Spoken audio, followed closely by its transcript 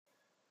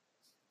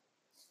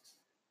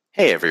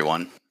Hey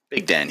everyone,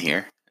 Big Dan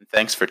here, and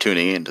thanks for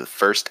tuning into the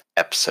first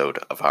episode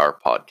of our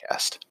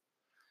podcast.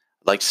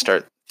 I'd like to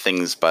start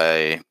things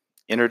by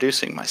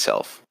introducing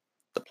myself,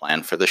 the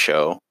plan for the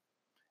show,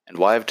 and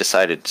why I've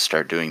decided to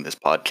start doing this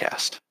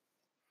podcast.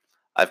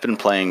 I've been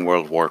playing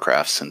World of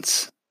Warcraft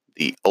since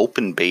the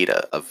open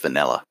beta of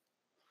Vanilla.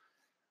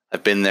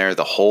 I've been there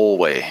the whole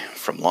way,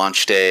 from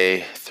launch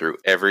day, through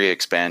every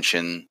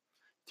expansion,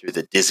 through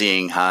the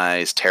dizzying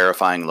highs,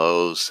 terrifying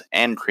lows,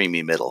 and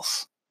creamy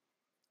middles.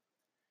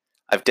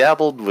 I've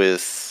dabbled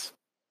with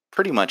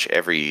pretty much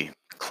every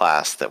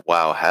class that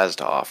WoW has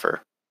to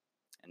offer,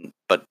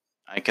 but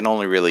I can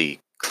only really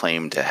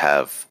claim to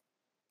have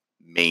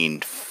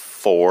mained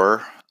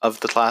 4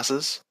 of the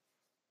classes,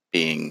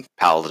 being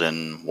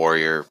Paladin,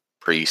 Warrior,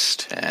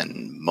 Priest,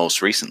 and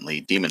most recently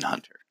Demon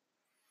Hunter.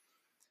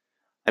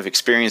 I've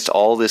experienced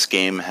all this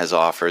game has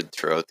offered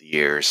throughout the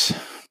years: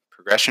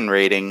 progression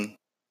rating,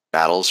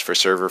 battles for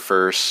server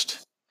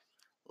first,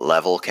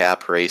 level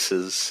cap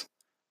races,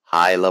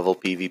 high level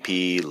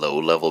PvP, low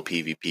level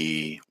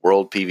PvP,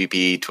 world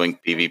PvP, twink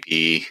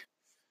PvP,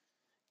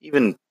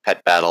 even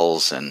pet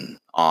battles, and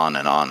on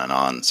and on and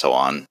on, so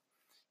on.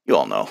 You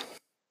all know.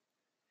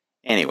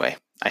 Anyway,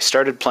 I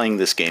started playing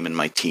this game in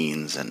my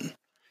teens, and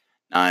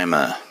now I'm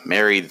a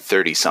married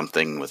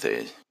 30-something with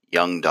a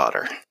young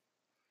daughter.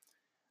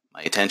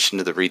 My attention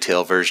to the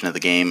retail version of the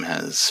game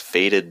has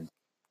faded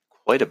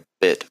quite a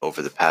bit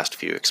over the past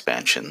few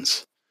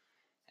expansions,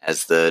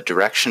 as the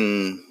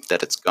direction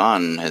that it's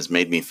gone has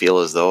made me feel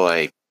as though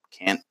I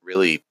can't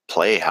really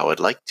play how I'd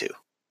like to.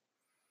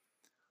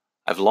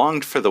 I've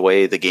longed for the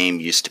way the game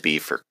used to be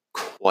for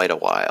quite a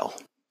while.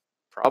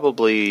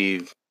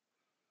 Probably,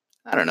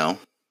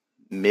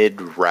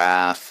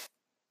 mid-Wrath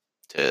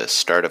to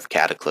start of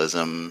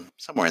Cataclysm,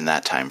 somewhere in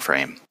that time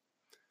frame.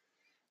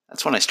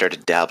 That's when I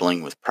started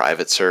dabbling with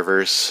private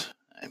servers.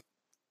 I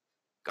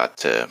got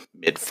to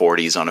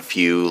mid-40s on a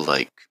few,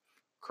 like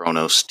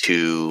Chronos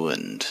 2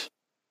 and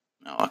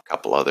a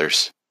couple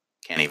others.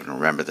 Can't even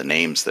remember the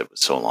names, that was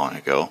so long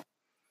ago.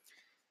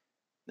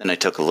 Then I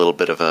took a little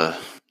bit of a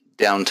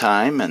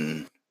downtime,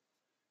 and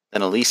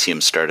then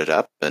Elysium started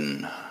up,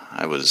 and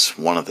I was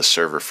one of the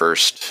server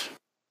first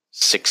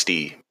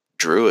 60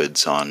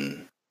 druids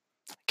on,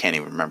 I can't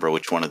even remember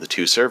which one of the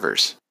 2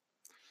 servers.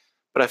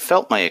 But I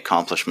felt my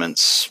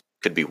accomplishments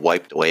could be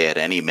wiped away at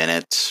any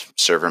minute.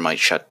 Server might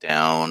shut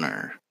down,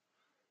 or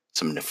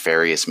some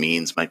nefarious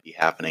means might be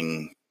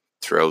happening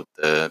throughout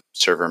the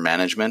server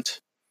management.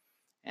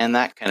 And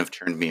that kind of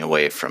turned me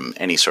away from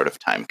any sort of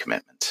time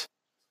commitment.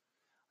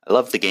 I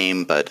love the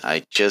game, but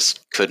I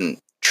just couldn't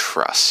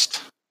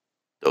trust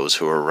those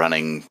who were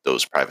running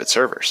those private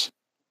servers.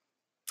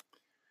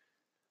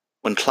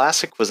 When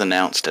Classic was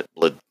announced at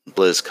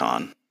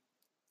BlizzCon,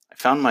 I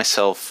found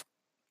myself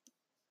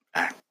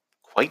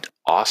quite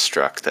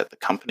awestruck that the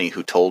company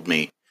who told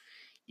me,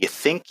 "You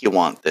think you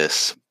want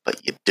this,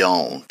 but you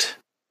don't,"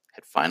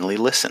 had finally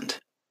listened.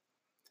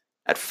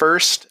 At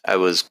first, I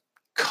was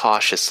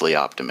cautiously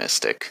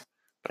optimistic,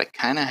 but I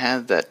kind of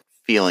had that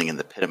feeling in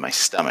the pit of my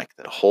stomach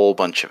that a whole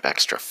bunch of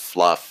extra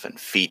fluff and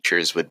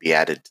features would be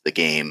added to the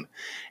game,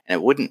 and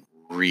it wouldn't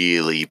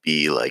really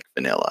be like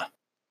vanilla.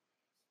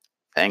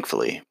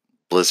 Thankfully,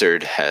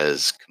 Blizzard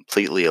has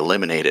completely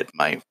eliminated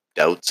my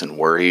doubts and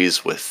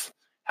worries with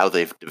how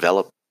they've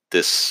developed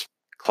this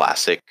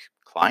classic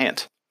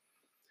client.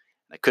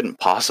 I couldn't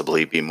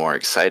possibly be more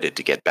excited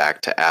to get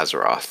back to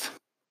Azeroth.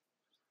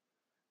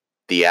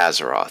 The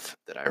Azeroth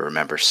that I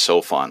remember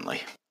so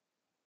fondly.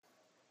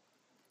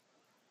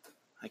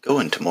 I go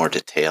into more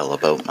detail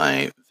about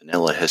my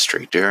vanilla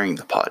history during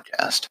the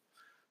podcast,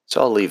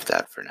 so I'll leave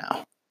that for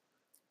now.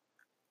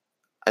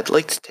 I'd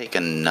like to take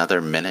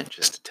another minute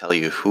just to tell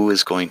you who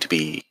is going to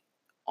be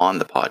on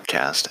the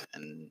podcast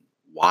and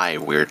why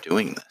we're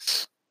doing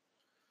this.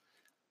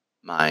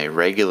 My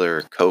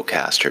regular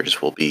co-casters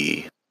will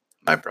be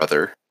my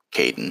brother,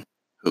 Caden,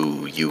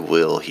 who you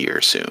will hear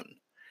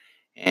soon,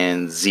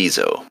 and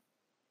Zizo,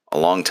 a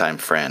longtime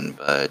friend,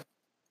 but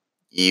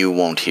you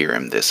won't hear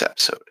him this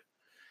episode.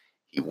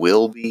 He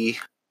will be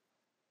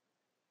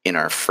in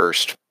our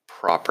first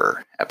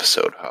proper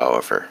episode,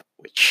 however,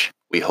 which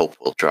we hope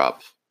will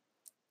drop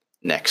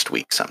next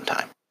week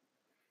sometime.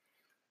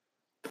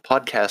 The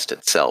podcast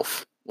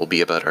itself will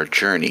be about our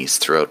journeys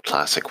throughout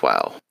Classic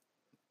WoW,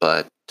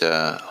 but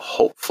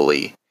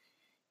hopefully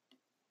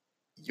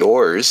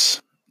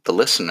yours, the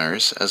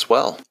listeners, as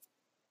well.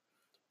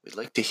 We'd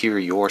like to hear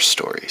your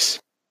stories,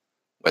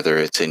 whether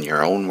it's in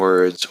your own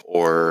words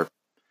or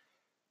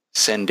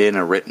send in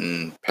a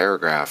written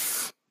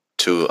paragraph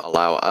to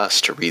allow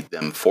us to read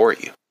them for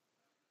you.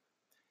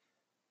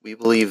 We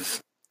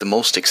believe the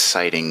most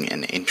exciting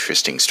and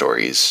interesting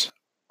stories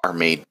are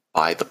made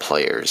by the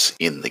players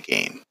in the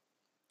game.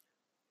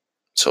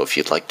 So if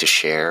you'd like to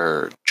share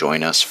or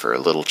join us for a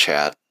little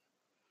chat,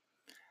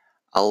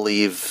 I'll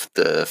leave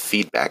the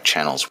feedback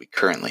channels we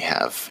currently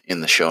have in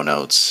the show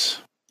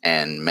notes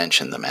and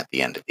mention them at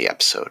the end of the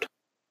episode.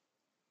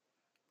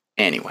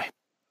 Anyway,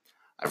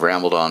 I've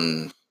rambled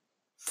on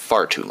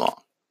far too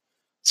long,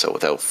 so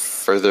without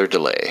further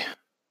delay,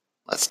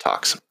 Let's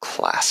talk some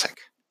classic.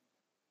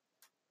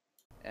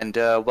 And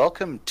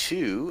welcome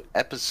to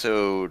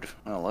episode,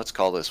 well, let's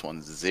call this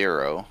one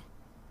 0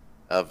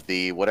 of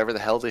the whatever the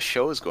hell this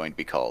show is going to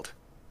be called.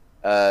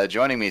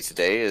 Joining me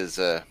today is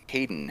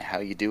Hayden. How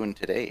you doing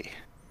today?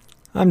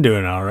 I'm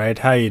doing all right.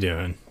 How you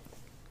doing?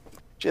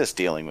 Just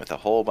dealing with a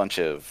whole bunch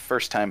of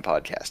first-time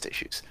podcast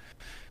issues.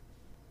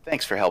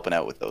 Thanks for helping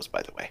out with those,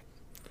 by the way.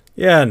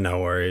 Yeah, no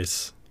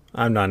worries.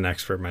 I'm not an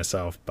expert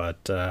myself,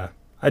 but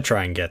I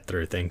try and get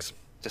through things.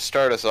 To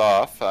start us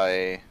off,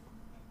 I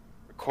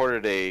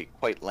recorded a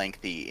quite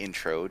lengthy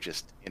intro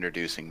just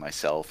introducing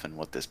myself and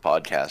what this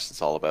podcast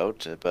is all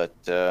about. But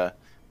how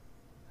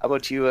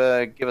about you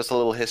give us a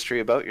little history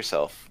about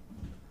yourself?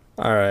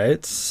 All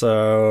right,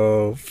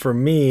 so for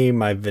me,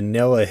 my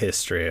vanilla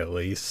history at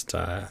least,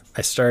 I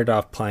started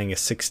off playing a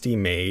 60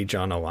 mage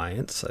on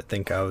Alliance. I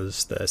think I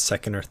was the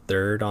second or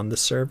third on the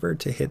server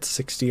to hit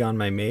 60 on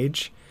my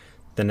mage.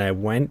 Then I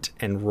went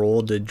and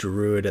rolled a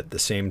druid at the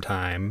same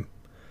time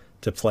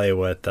to play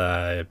with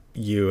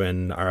you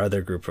and our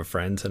other group of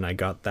friends, and I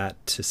got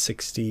that to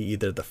 60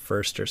 either the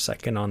first or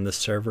second on the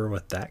server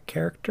with that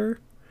character.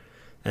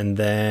 And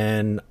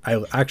then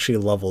I actually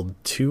leveled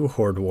 2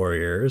 Horde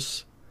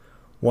Warriors,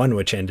 one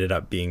which ended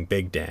up being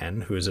Big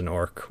Dan, who is an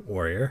Orc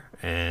warrior,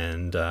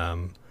 and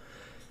the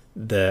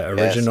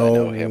original I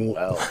know him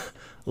well.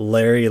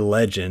 Larry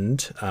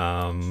Legend,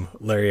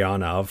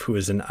 Larionov, who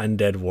is an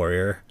undead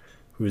warrior,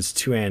 who is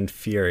 2-hand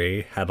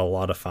Fury, had a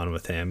lot of fun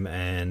with him,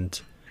 and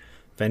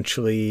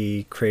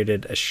eventually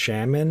created a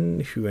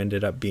shaman who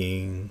ended up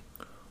being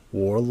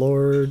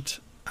Warlord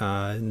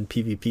in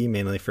PvP,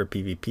 mainly for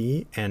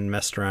PvP, and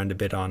messed around a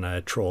bit on a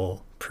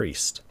troll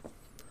priest.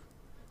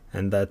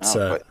 And that's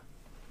about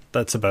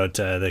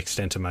the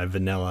extent of my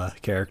vanilla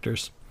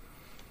characters.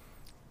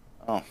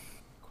 Oh,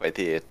 quite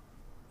the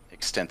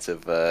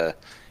extensive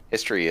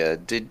history.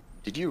 Did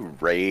you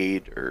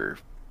raid or?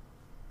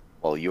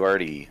 Well, you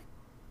already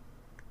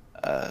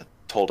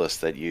told us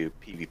that you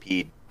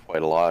PvP'd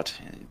quite a lot,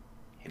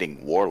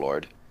 hitting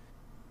Warlord.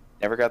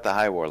 Never got the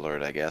High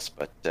Warlord, I guess.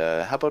 But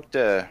how about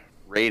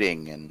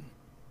raiding and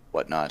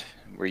whatnot?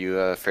 Were you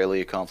a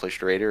fairly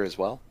accomplished raider as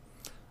well?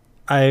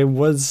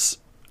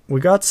 We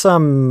got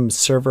some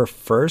server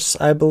firsts,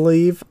 I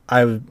believe.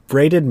 I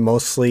raided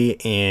mostly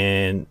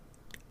in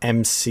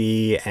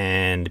MC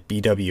and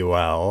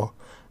BWL.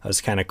 I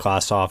was kind of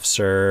class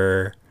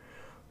officer,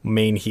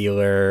 main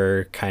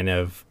healer, kind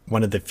of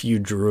one of the few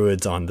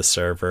druids on the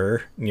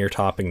server, near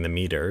topping the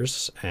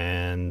meters.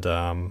 And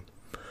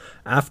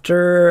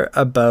after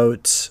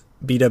about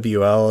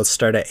BWL,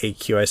 start at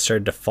AQ, I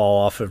started to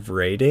fall off of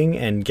raiding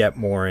and get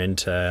more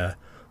into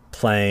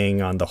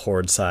playing on the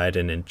Horde side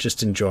and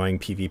just enjoying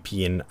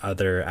PvP and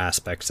other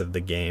aspects of the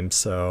game.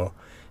 So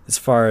as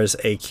far as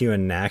AQ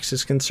and Nax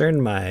is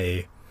concerned,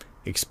 my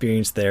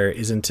experience there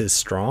isn't as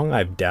strong.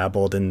 I've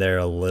dabbled in there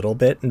a little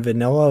bit in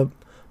vanilla,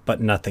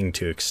 but nothing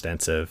too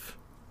extensive.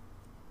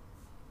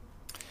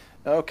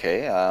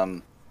 Okay.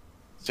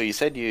 So you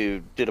said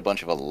you did a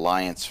bunch of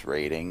Alliance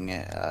raiding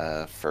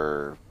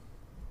for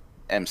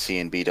MC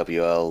and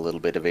BWL, a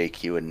little bit of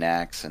AQ and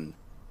Nax, and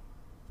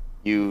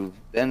you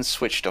then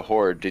switched to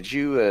Horde. Did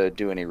you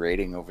do any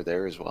raiding over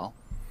there as well?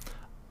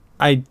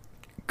 I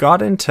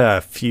got into a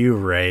few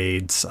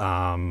raids.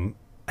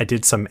 I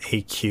did some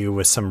AQ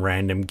with some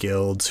random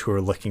guilds who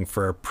were looking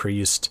for a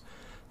priest.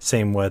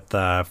 Same with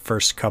the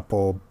first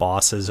couple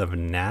bosses of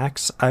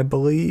Nax, I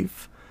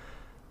believe.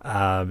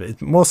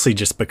 Mostly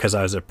just because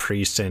I was a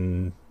priest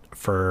and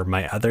for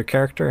my other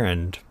character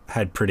and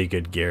had pretty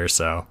good gear,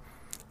 so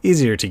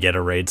easier to get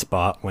a raid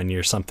spot when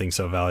you're something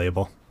so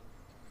valuable.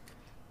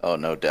 Oh,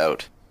 no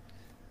doubt.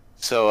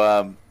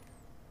 So,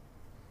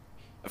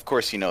 of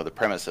course, the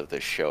premise of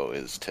this show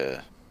is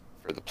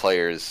for the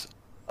players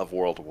of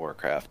World of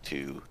Warcraft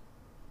to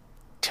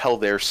tell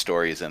their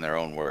stories in their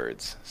own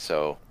words.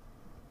 So,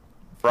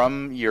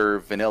 from your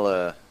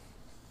vanilla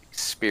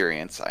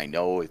experience, I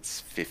know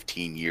it's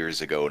 15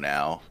 years ago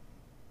now,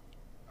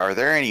 are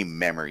there any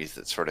memories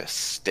that sort of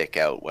stick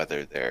out,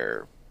 whether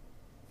they're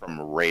from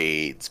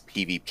raids,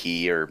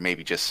 PvP, or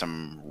maybe just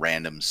some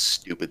random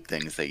stupid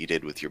things that you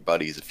did with your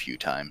buddies a few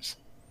times?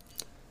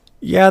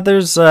 Yeah,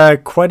 there's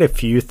quite a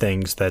few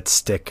things that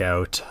stick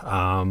out.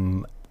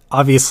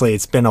 Obviously,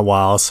 it's been a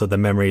while, so the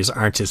memories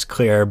aren't as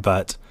clear,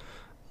 but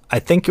I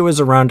think it was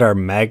around our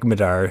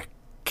Magmadar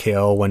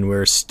kill when we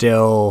were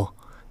still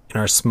in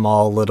our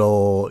small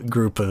little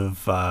group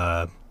of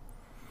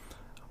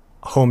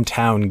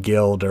hometown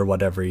guild, or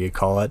whatever you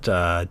call it,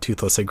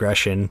 Toothless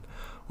Aggression,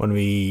 when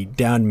we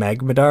downed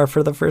Magmadar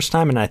for the first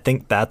time, and I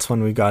think that's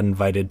when we got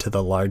invited to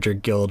the larger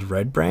guild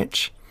Red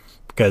Branch,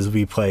 because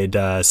we played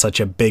such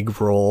a big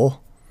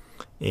role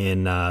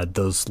in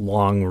those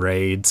long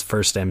raids,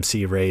 first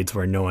MC raids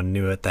where no one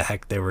knew what the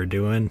heck they were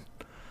doing.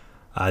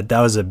 That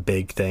was a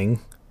big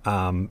thing.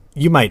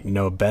 You might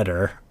know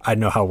better. I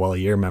know how well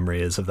your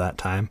memory is of that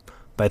time,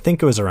 but I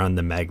think it was around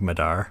the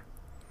Magmadar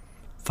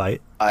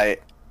fight. I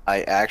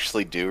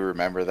actually do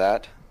remember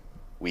that.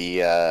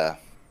 We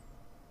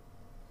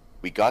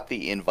got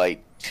the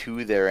invite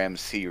to their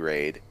MC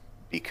raid,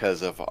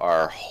 because of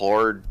our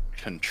horde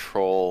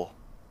control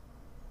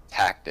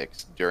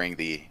tactics during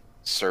the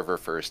server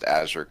first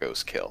Azure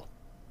kill.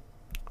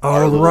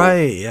 Oh,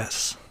 right,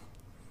 yes.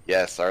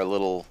 Yes, our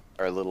little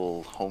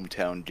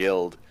hometown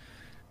guild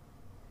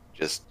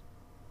just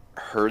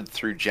heard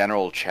through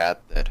general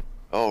chat that,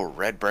 oh,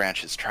 Red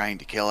Branch is trying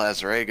to kill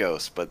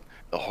Azuragos, but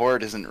the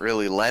horde isn't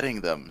really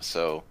letting them.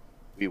 So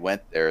we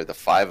went there, the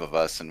 5 of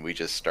us, and we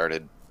just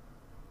started,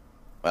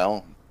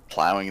 well,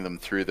 plowing them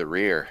through the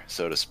rear,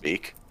 so to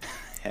speak.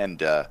 And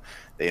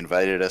they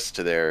invited us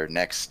to their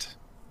next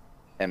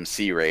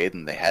MC raid,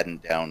 and they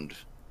hadn't downed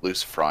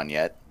Lucifron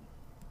yet.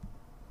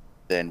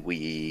 Then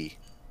we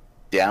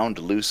downed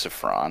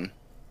Lucifron,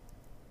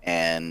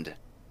 and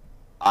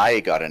I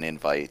got an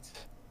invite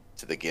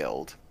to the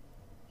guild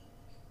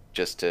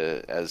just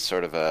as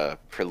sort of a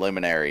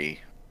preliminary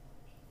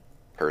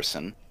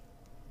person,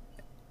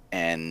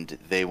 and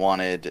they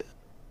wanted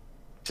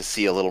to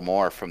see a little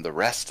more from the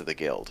rest of the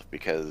guild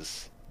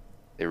because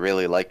they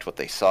really liked what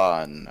they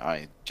saw, and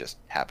I just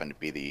happened to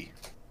be the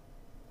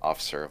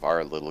officer of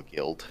our little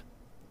guild.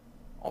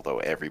 Although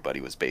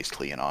everybody was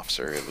basically an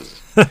officer,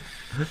 there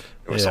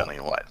was only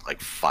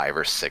like 5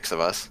 or 6 of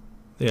us.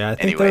 Yeah, I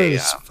think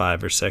there's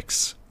 5 or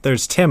 6.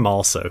 There's Tim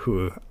also,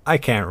 who I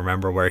can't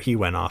remember where he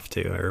went off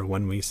to or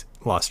when we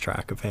lost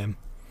track of him.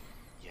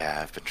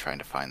 Yeah, I've been trying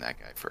to find that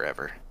guy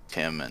forever.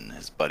 Tim and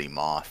his buddy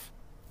Moth.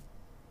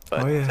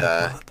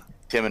 But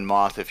Tim and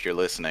Moth, if you're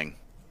listening,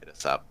 hit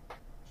us up.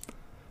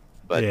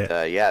 But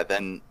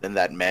then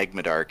that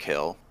Magmadar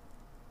kill,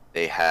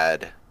 they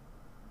had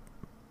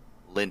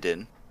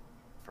Lyndon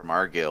from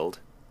our guild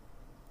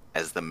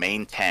as the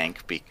main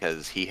tank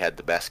because he had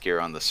the best gear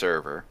on the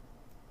server,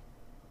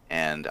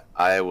 and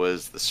I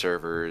was the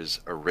server's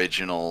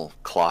original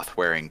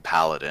cloth-wearing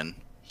paladin,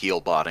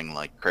 heal-botting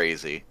like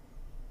crazy.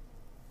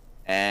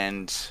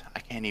 And I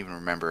can't even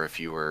remember if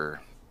you were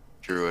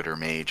druid or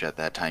mage at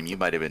that time. You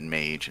might have been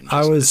mage. And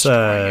I was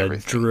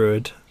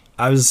druid.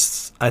 I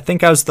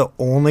think I was the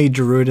only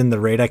druid in the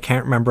raid. I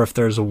can't remember if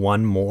there's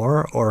one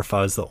more or if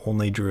I was the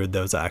only druid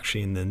that was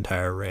actually in the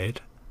entire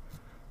raid.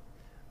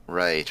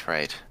 Right.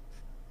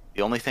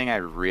 The only thing I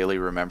really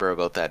remember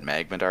about that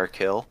Magmadar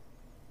kill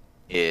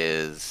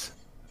is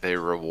they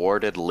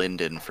rewarded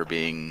Lyndon for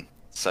being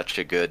such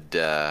a good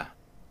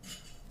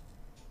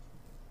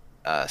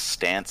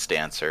stance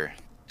dancer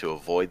to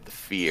avoid the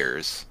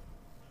fears,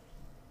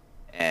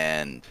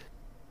 and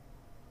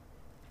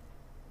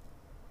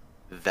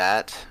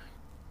that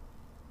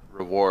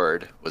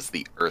reward was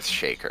the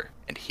Earthshaker,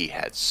 and he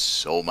had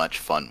so much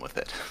fun with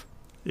it.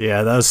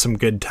 Yeah, that was some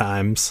good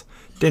times.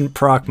 Didn't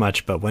proc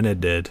much, but when it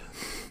did.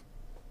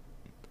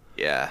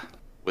 Yeah,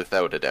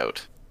 without a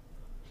doubt.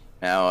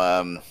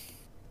 Now,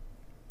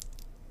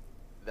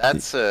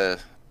 that's an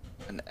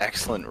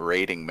excellent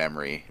raiding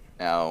memory.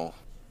 Now,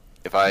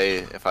 if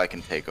I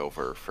can take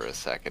over for a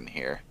second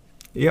here.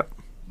 Yep.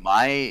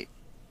 My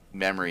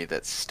memory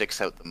that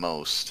sticks out the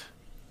most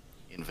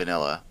in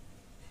vanilla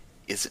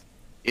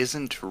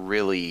isn't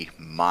really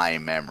my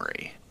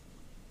memory.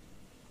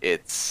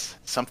 It's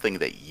something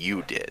that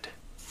you did.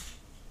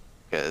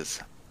 Because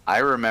I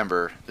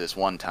remember this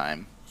one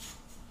time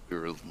we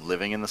were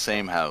living in the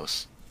same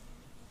house,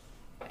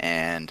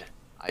 and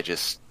I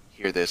just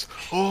hear this,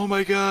 "Oh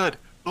my god!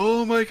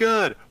 Oh my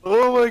god!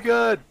 Oh my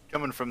god!"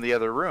 coming from the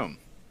other room.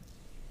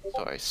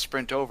 So I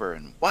sprint over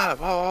and, what?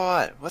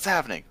 What's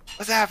happening?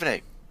 What's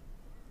happening?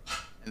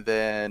 And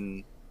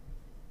then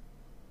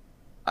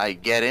I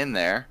get in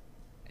there,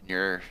 and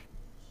you're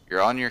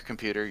on your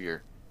computer,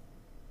 you're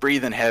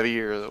breathing heavy,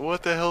 you're like,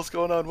 what the hell's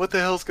going on? What the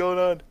hell's going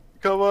on?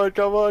 Come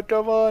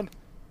on.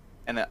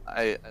 And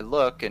I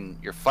look, and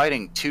you're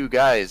fighting 2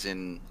 guys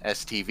in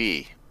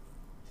STV,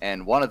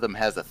 and one of them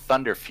has a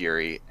Thunder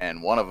Fury,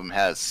 and one of them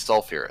has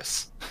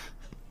Sulfurous.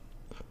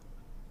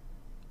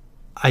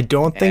 I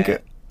don't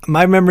think...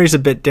 My memory's a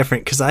bit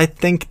different, because I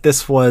think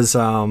this was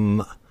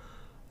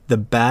the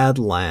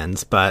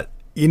Badlands, but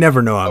you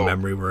never know how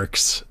memory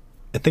works.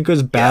 I think it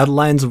was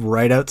Badlands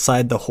right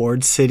outside the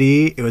Horde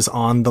City. It was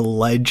on the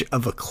ledge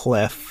of a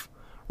cliff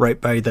right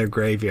by their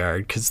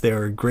graveyard, because they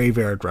were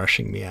graveyard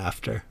rushing me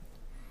after.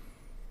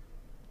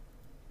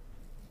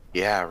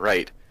 Yeah,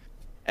 right.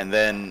 And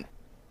then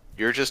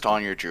you're just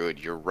on your druid,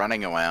 you're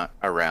running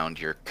around,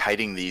 you're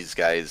kiting these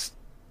guys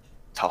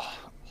to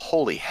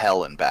holy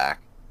hell and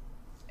back.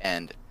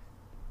 And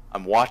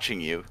I'm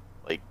watching you,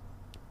 like,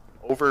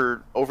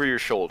 over your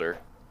shoulder,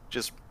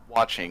 just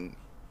watching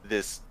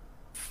this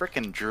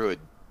frickin' druid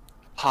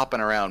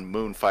hopping around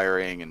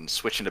moonfiring and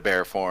switching to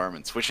bear form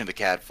and switching to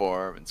cat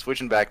form and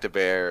switching back to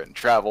bear and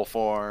travel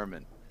form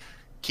and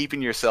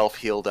keeping yourself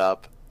healed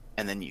up,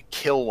 and then you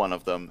kill one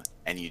of them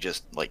and you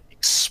just like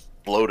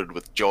exploded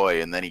with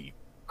joy, and then he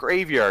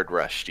graveyard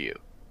rushed you,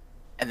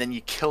 and then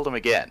you killed him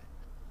again,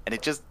 and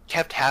it just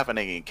kept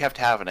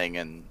happening,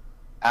 and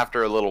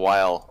after a little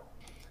while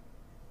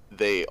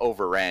they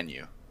overran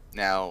you.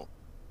 Now,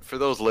 for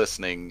those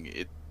listening,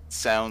 it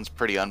sounds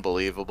pretty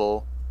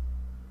unbelievable,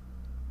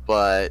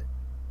 but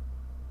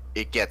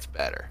it gets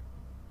better,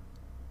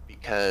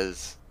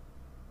 because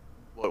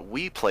what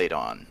we played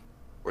on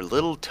were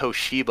little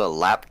Toshiba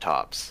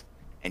laptops,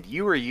 and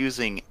you were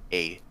using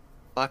a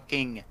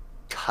fucking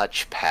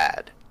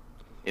touchpad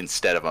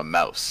instead of a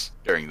mouse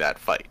during that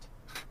fight.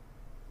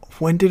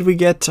 When did we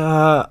get,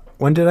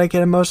 when did I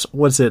get a mouse?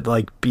 Was it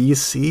like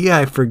BC?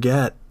 I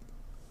forget.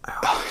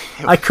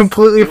 I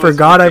completely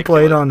forgot I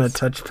played on a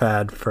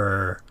touchpad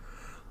for,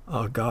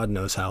 oh, God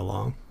knows how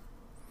long.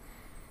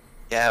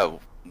 Yeah,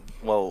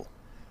 well,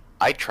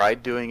 I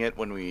tried doing it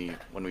when we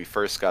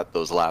first got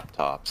those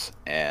laptops,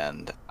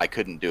 and I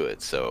couldn't do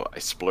it, so I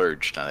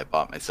splurged and I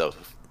bought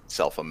myself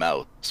a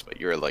mouse. But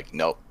you're like,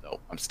 nope,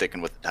 I'm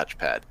sticking with the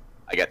touchpad.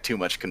 I got too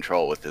much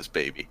control with this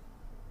baby.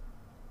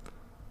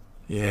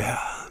 Yeah,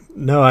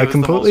 no, I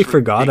completely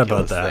forgot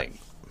about that. Thing.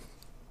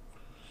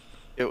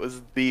 It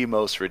was the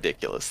most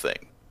ridiculous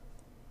thing.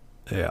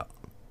 Yeah.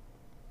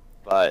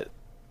 But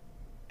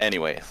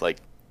anyway, like,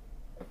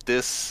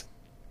 this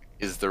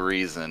is the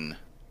reason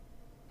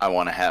I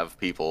want to have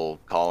people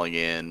calling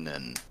in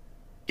and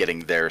getting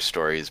their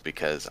stories,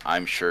 because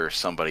I'm sure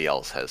somebody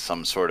else has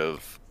some sort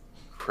of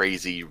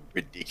crazy,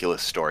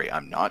 ridiculous story.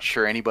 I'm not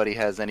sure anybody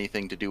has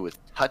anything to do with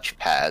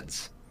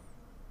touchpads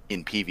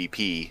in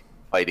PvP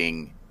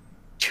fighting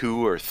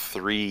 2 or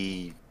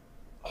 3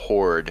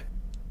 horde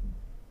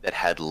that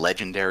had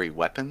legendary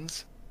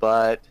weapons,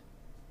 but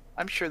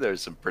I'm sure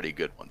there's some pretty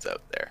good ones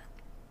out there.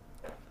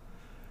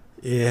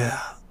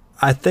 Yeah,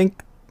 I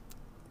think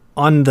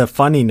on the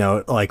funny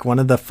note, like one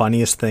of the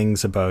funniest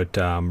things about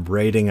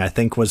raiding, I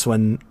think, was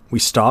when we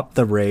stopped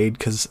the raid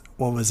because,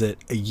 what was it,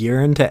 a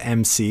year into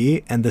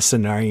MC and the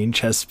Cenarian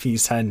chess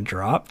piece hadn't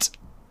dropped,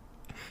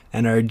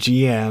 and our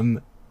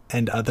GM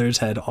and others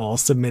had all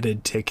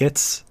submitted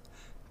tickets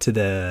to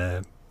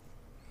the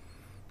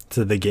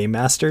game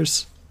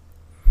masters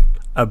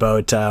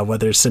about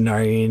whether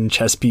Cenarian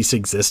chess piece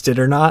existed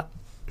or not.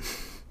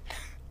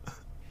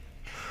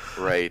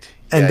 Right.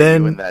 And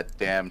then you and that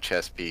damn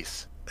chess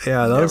piece.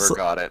 Yeah, never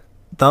got it.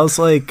 That was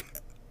like,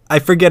 I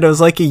forget, it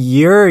was like a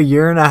year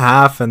and a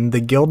half, and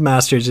the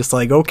guildmaster's just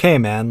like, okay,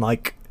 man,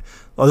 like,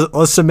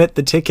 let's submit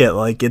the ticket.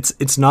 Like,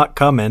 it's not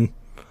coming.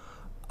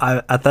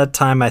 At that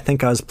time, I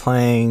think I was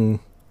playing.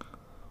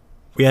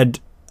 We had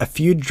a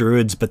few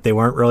druids, but they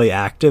weren't really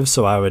active,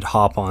 so I would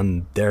hop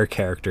on their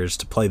characters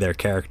to play their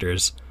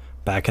characters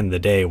back in the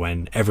day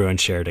when everyone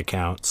shared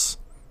accounts.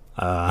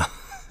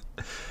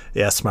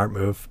 Yeah, smart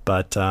move.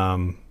 But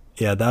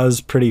yeah, that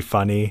was pretty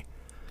funny.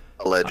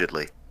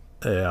 Allegedly.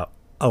 Yeah,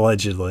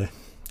 allegedly.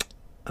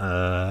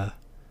 Yeah,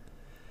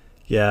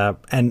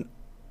 and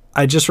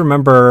I just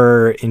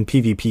remember in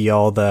PvP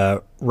all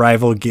the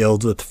rival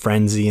guilds with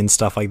Frenzy and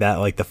stuff like that,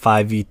 like the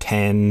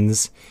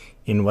 5v10s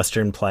in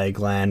Western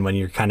Plagueland when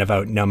you're kind of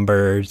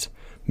outnumbered,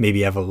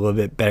 maybe have a little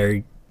bit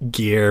better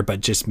gear,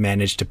 but just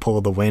managed to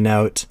pull the win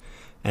out.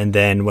 And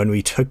then when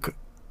we took,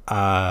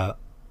 I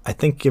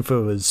think if it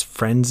was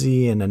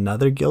Frenzy and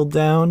another guild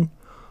down,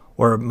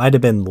 or it might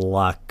have been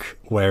Luck,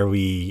 where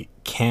we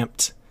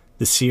camped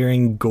the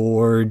Searing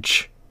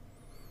Gorge,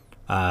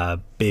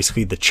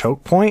 basically the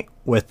choke point,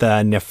 with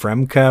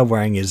Nefremka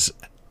wearing his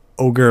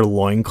ogre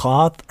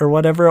loincloth or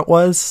whatever it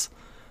was.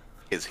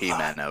 His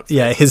He-Man outfit.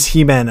 Yeah, his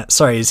He-Man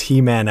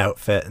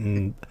outfit.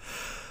 And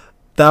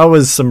that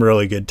was some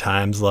really good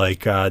times.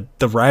 Like,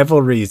 the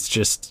rivalries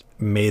just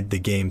made the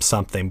game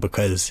something,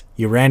 because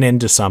you ran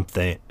into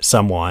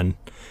someone,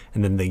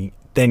 and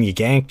then you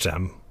ganked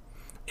them,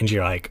 and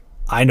you're like,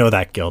 I know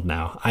that guild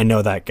now. I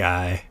know that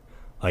guy.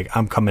 Like,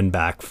 I'm coming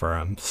back for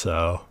him.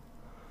 So,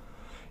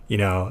 you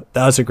know,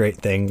 that was a great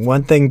thing.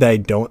 One thing that I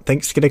don't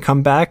think is going to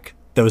come back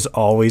that was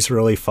always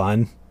really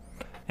fun,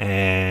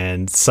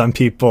 and some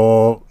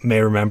people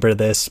may remember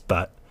this,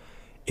 but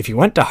if you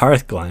went to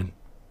Hearthglen,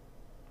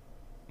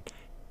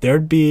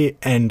 there'd be,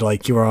 and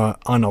like you were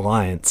on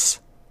Alliance,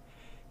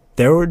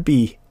 there would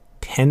be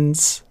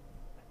tens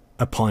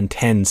upon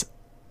tens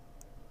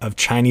of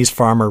Chinese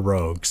farmer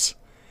rogues,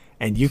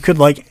 and you could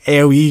like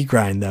AoE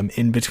grind them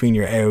in between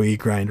your AoE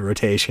grind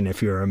rotation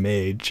if you were a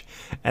mage.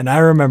 And I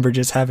remember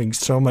just having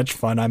so much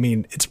fun. I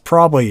mean, it's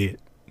probably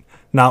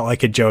not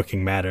like a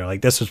joking matter.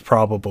 Like, this was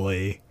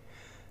probably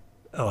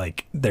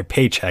like their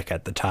paycheck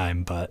at the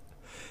time, but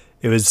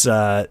it was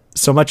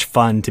so much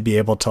fun to be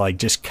able to like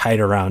just kite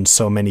around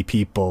so many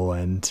people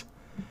and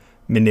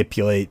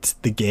manipulate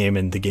the game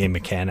and the game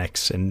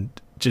mechanics and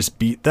just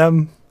beat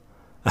them.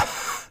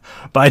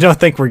 But I don't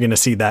think we're going to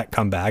see that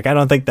come back. I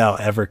don't think that'll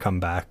ever come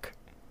back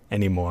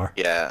anymore.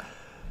 Yeah.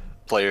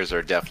 Players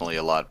are definitely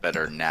a lot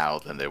better now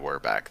than they were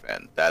back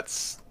then.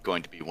 That's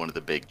going to be one of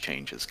the big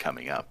changes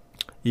coming up.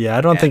 Yeah,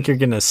 I don't think you're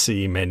going to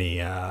see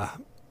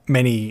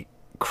many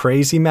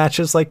crazy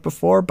matches like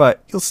before,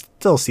 but you'll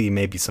still see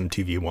maybe some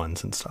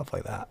 2v1s and stuff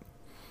like that.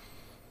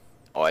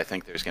 Oh, I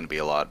think there's going to be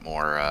a lot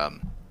more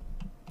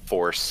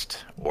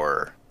forced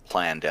or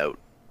planned out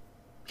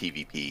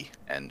PvP,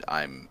 and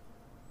I'm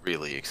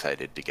really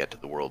excited to get to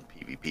the world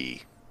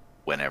PvP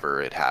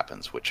whenever it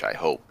happens, which I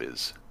hope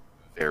is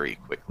very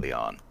quickly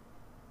on.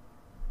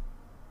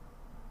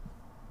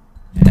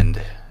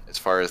 And as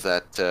far as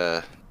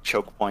that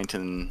choke point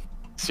in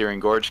Searing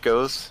Gorge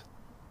goes,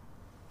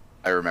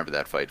 I remember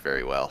that fight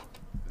very well.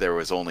 There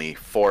was only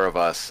 4 of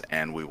us,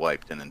 and we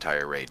wiped an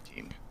entire raid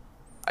team.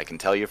 I can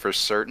tell you for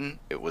certain,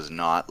 it was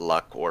not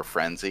Luck or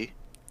Frenzy.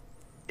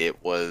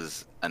 It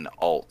was an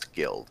alt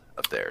guild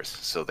of theirs,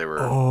 so they were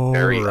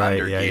very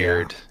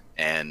undergeared,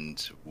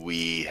 and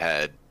we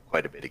had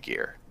quite a bit of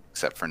gear,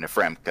 except for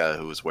Nefremka,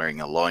 who was wearing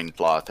a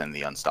loincloth and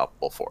the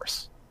Unstoppable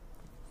Force.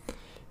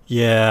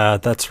 Yeah,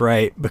 that's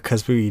right,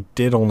 because we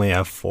did only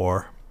have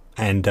 4,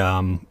 and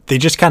they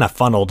just kind of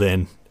funneled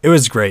in. It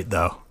was great,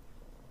 though.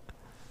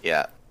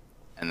 Yeah,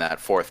 and that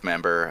 4th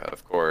member,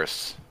 of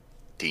course,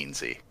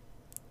 Teensy.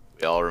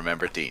 We all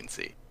remember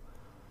Teensy.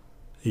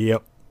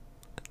 Yep,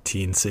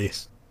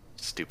 Teensy.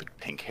 Stupid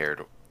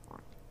pink-haired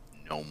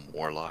gnome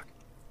warlock.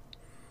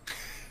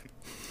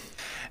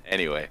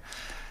 Anyway,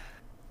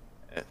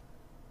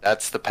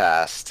 that's the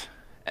past,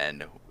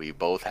 and we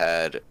both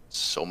had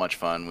so much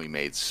fun. We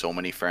made so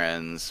many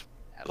friends,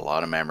 had a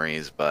lot of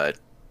memories, but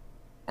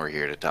we're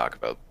here to talk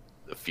about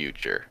the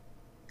future.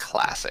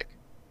 Classic.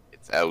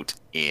 It's out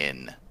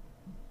in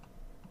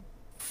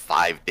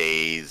 5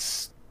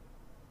 days,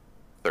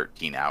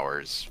 13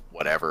 hours,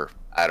 whatever.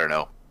 I don't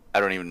know. I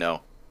don't even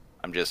know.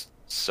 I'm just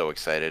so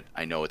excited.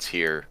 I know it's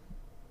here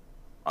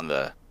on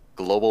the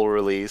global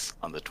release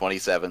on the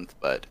 27th,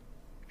 but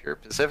if you're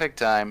Pacific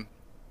time,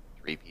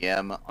 3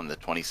 p.m. on the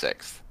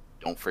 26th.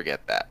 Don't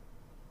forget that.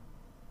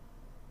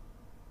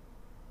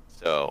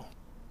 So,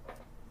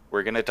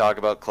 we're going to talk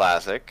about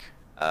Classic.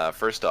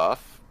 First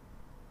off,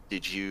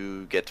 did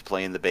you get to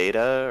play in the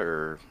beta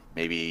or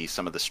maybe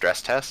some of the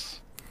stress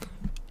tests?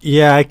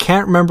 Yeah, I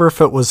can't remember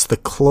if it was the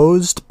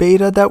closed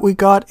beta that we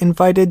got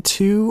invited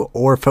to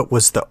or if it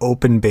was the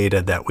open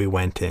beta that we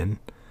went in.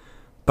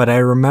 But I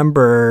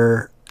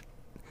remember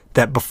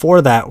that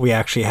before that we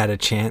actually had a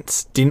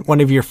chance. Didn't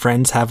one of your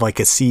friends have like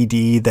a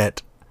CD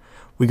that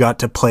we got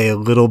to play a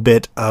little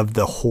bit of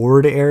the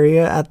Horde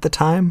area at the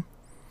time?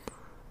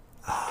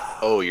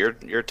 Oh,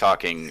 you're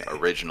talking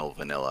original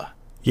vanilla.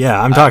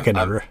 Yeah, I'm talking.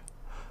 Yeah.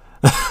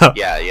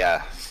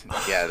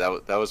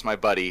 That was my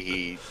buddy.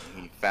 He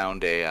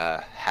found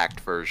a hacked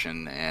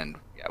version, and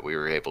yeah, we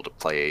were able to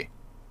play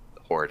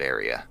the Horde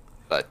area.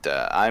 But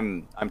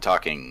I'm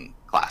talking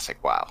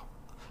classic WoW.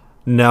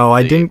 No,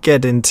 I didn't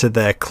get into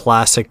the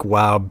classic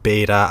WoW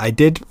beta. I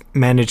did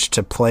manage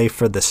to play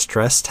for the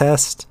stress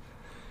test.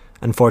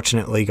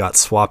 Unfortunately, got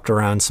swapped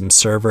around some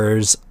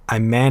servers. I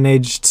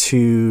managed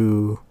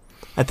to,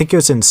 I think it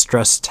was in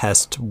stress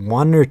test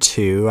 1 or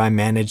 2, I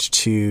managed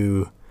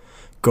to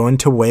go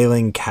into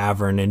Wailing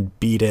Cavern and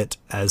beat it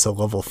as a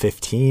level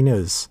 15. It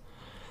was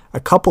a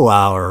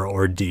couple-hour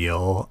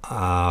ordeal.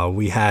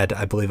 We had,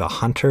 I believe, a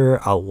hunter,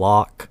 a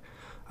lock,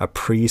 a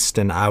priest,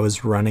 and I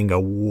was running a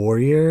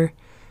warrior,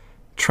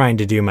 trying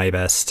to do my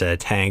best to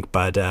tank,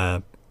 but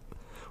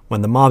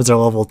when the mobs are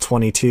level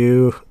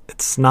 22,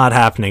 it's not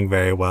happening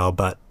very well,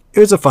 but it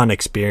was a fun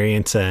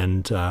experience,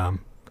 and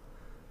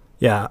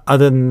yeah,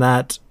 other than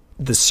that,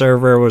 the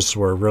servers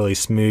were really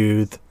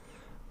smooth.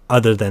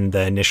 Other than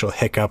the initial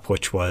hiccup,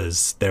 which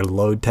was their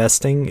load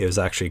testing, it was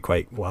actually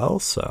quite well,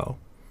 so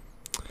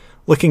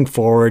looking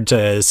forward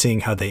to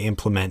seeing how they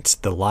implement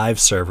the live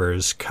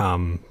servers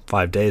come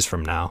 5 days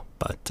from now.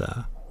 But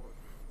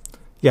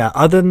yeah,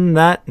 other than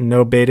that,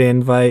 no beta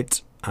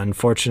invite,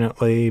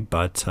 unfortunately,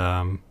 but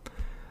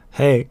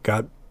hey,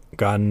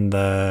 gotten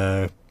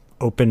the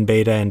open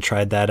beta and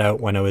tried that out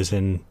when I was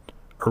in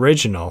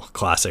original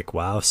Classic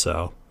WoW,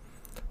 so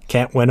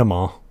can't win them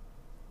all.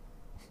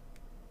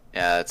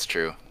 Yeah, that's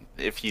true.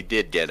 If you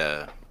did get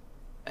an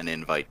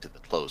invite to the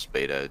closed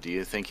beta, do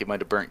you think you might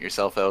have burnt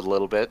yourself out a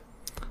little bit?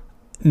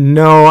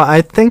 No,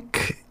 I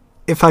think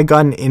if I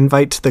got an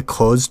invite to the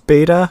closed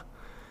beta,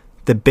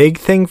 the big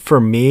thing for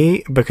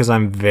me, because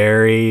I'm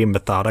very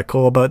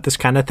methodical about this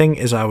kind of thing,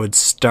 is I would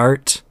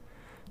start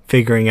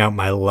figuring out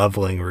my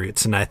leveling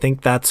routes, and I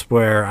think that's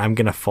where I'm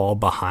going to fall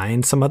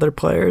behind some other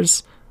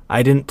players.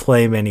 I didn't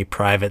play many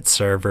private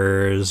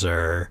servers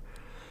or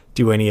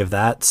do any of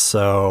that,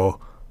 so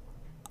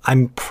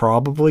I'm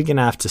probably going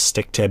to have to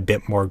stick to a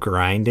bit more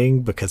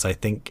grinding, because I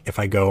think if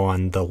I go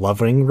on the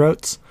leveling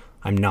routes,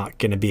 I'm not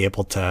going to be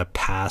able to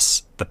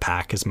pass the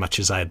pack as much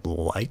as I'd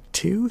like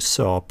to,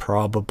 so I'll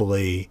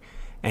probably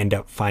end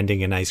up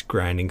finding a nice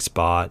grinding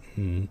spot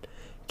and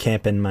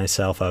camping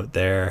myself out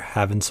there,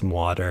 having some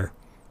water,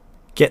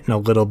 getting a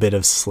little bit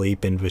of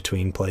sleep in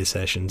between play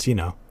sessions, you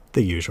know,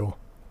 the usual.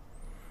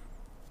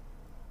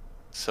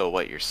 So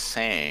what you're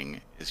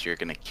saying is you're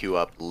going to queue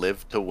up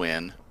Live to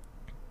Win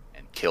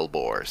and kill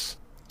boars.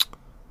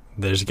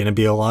 There's going to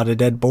be a lot of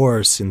dead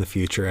boars in the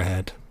future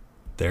ahead.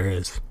 There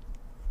is.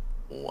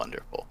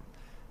 Wonderful.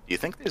 Do you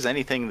think there's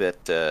anything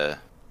that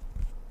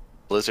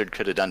Blizzard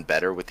could have done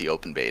better with the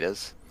open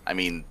betas? I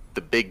mean,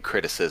 the big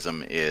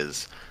criticism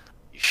is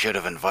you should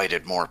have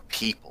invited more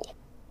people.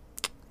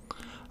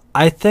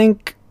 I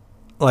think,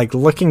 like,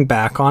 looking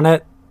back on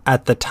it,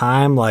 at the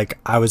time, like,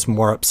 I was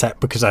more upset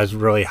because I was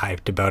really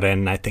hyped about it,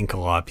 and I think a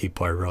lot of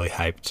people are really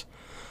hyped.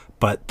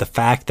 But the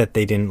fact that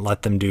they didn't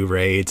let them do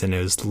raids and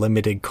it was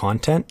limited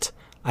content,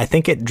 I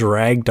think it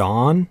dragged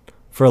on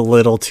for a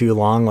little too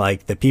long.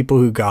 Like, the people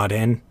who got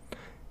in,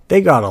 they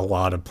got a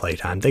lot of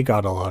playtime. They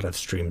got a lot of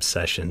stream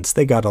sessions.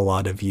 They got a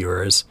lot of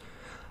viewers.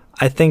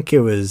 I think it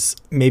was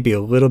maybe a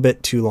little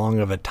bit too long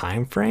of a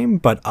time frame,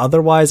 but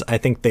otherwise I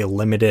think they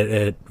limited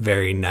it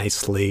very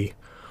nicely,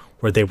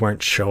 where they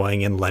weren't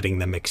showing and letting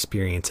them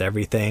experience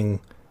everything.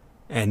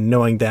 And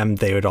knowing them,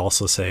 they would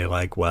also say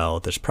like, well,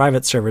 there's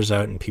private servers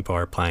out and people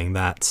are playing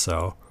that,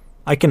 so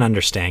I can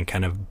understand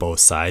kind of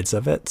both sides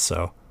of it.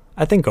 So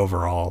I think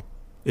overall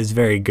is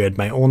very good.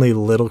 My only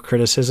little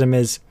criticism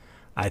is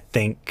I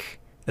think,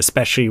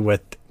 especially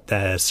with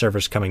the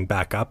servers coming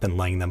back up and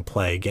letting them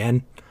play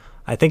again,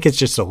 I think it's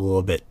just a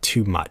little bit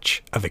too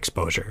much of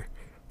exposure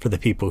for the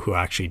people who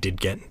actually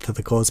did get into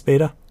the closed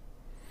beta.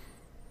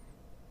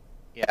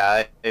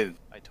 Yeah,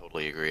 I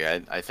totally agree.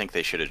 I think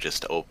they should have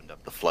just opened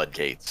up the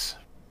floodgates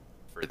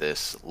for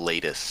this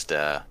latest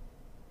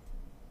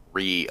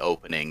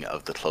reopening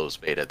of the closed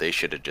beta. They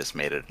should have just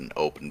made it an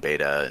open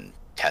beta and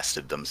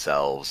tested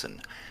themselves,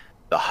 and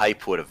the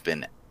hype would have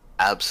been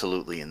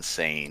absolutely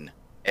insane.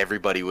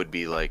 Everybody would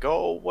be like,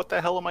 oh, what the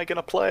hell am I going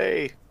to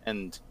play?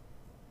 And,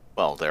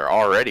 well, they're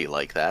already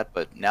like that,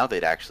 but now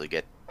they'd actually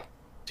get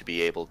to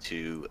be able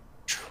to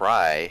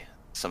try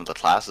some of the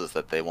classes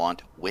that they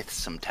want with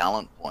some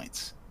talent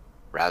points,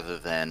 rather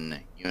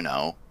than, you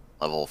know,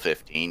 level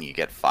 15, you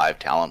get 5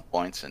 talent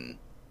points, and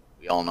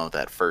we all know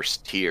that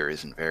first tier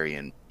isn't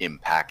very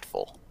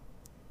impactful.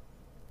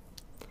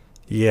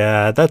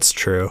 Yeah, that's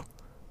true.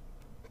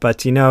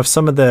 But you know, if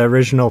some of the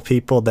original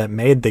people that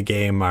made the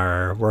game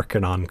are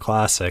working on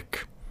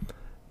Classic,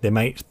 they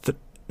might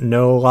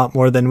know a lot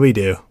more than we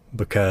do,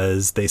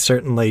 because they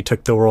certainly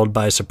took the world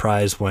by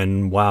surprise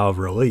when WoW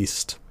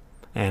released.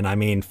 And I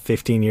mean,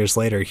 15 years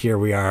later, here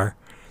we are.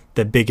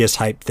 The biggest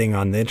hype thing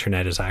on the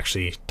internet is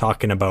actually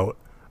talking about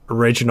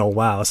original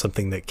WoW,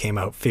 something that came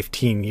out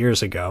 15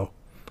 years ago.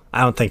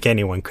 I don't think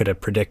anyone could have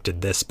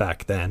predicted this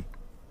back then.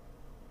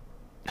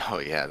 Oh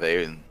yeah,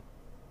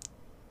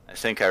 I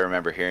think I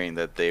remember hearing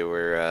that they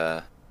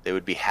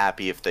would be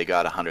happy if they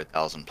got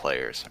 100,000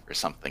 players or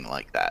something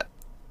like that.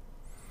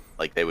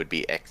 Like, they would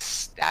be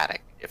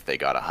ecstatic if they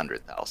got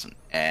 100,000,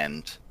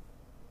 and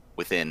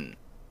within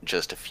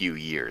just a few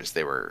years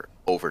they were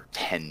over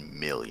 10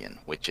 million,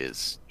 which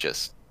is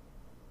just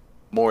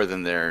more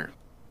than their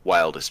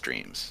wildest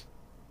dreams.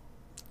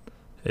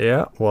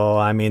 Yeah, well,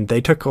 I mean, they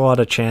took a lot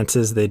of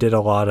chances. They did a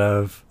lot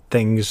of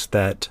things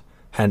that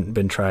hadn't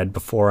been tried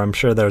before. I'm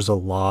sure there's a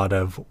lot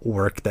of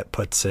work that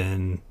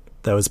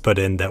was put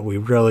in that we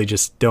really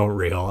just don't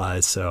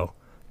realize. So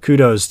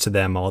kudos to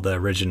them, all the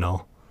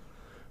original,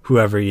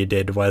 whoever you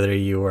did, whether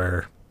you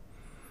were,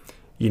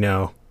 you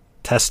know,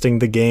 testing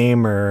the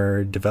game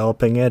or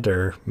developing it,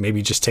 or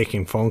maybe just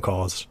taking phone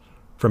calls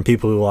from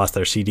people who lost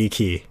their CD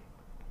key.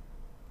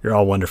 You're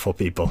all wonderful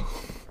people.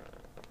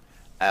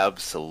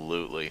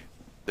 Absolutely.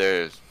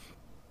 The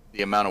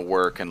amount of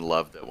work and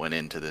love that went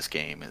into this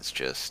game is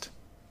just,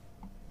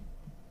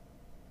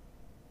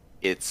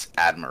 it's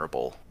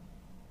admirable,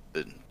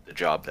 the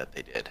job that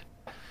they did.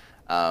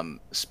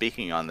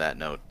 Speaking on that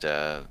note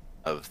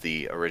of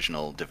the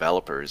original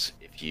developers,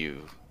 if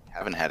you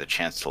haven't had a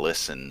chance to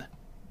listen,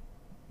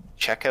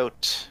 check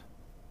out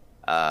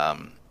a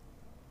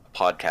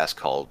podcast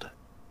called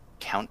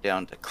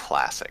Countdown to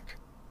Classic.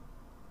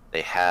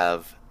 They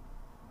have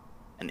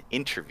an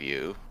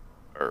interview,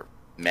 or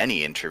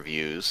many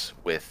interviews,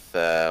 with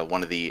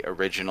one of the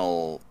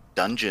original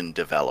dungeon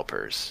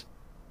developers,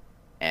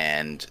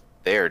 and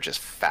they're just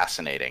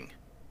fascinating.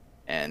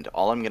 And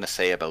all I'm going to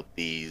say about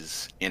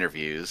these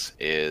interviews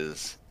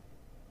is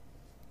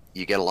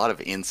you get a lot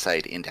of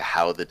insight into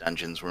how the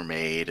dungeons were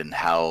made, and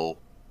how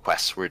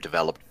quests were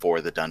developed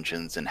for the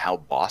dungeons, and how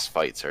boss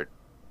fights are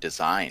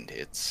designed.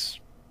 It's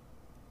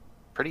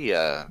pretty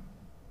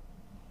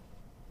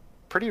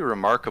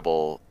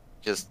remarkable,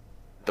 just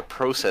the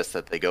process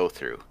that they go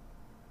through.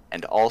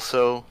 And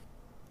also,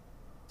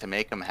 to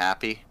make them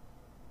happy,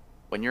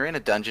 when you're in a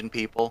dungeon,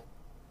 people,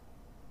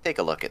 take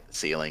a look at the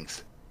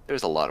ceilings.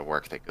 There's a lot of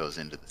work that goes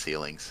into the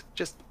ceilings.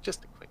 Just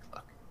a quick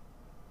look.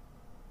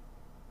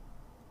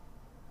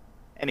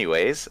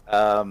 Anyways,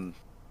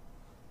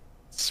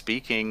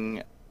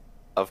 speaking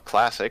of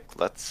Classic,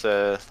 let's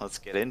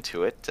get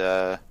into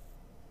it.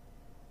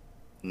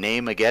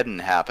 Name-ageddon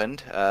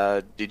happened.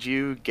 Did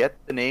you get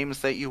the names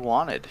that you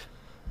wanted?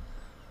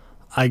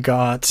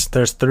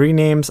 There's 3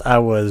 names I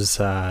was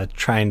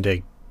trying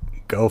to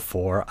go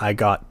for. I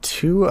got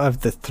 2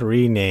 of the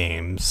 3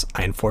 names.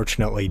 I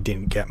unfortunately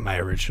didn't get my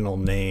original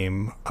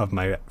name of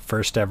my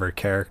first ever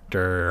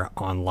character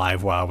on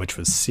Live WoW, which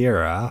was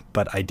Sierra,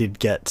 but I did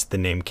get the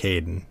name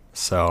Caden,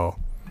 so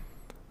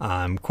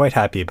I'm quite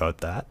happy about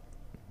that.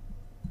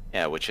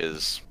 Yeah, which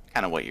is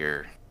kind of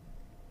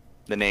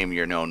the name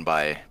you're known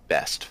by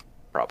best,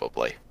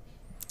 probably.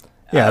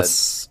 Yeah,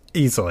 it's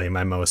easily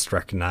my most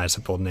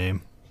recognizable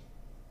name.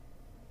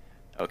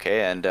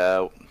 Okay, and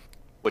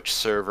which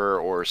server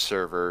or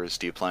servers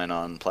do you plan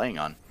on playing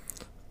on?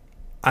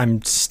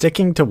 I'm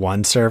sticking to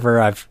one server.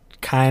 I've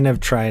kind of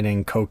tried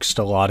and coaxed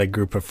a lot of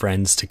group of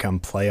friends to come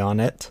play on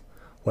it,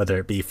 whether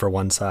it be for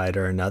one side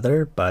or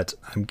another, but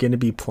I'm going to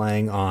be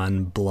playing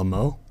on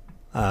Blamo.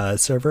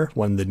 server,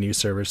 one of the new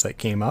servers that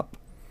came up.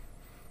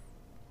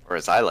 Or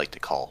as I like to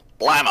call,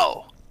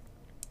 Blammo!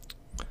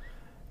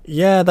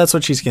 Yeah, that's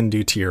what she's going to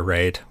do to your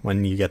raid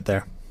when you get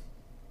there.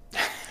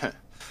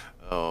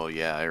 Oh,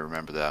 yeah, I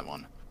remember that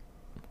one.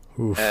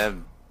 Oof.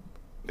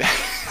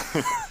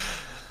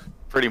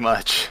 Pretty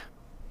much.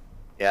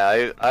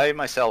 Yeah, I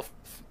myself,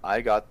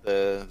 I got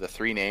the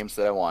three names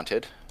that I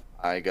wanted.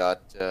 I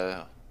got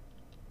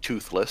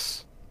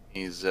Toothless.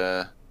 He's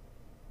a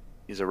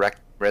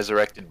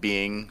resurrected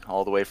being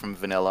all the way from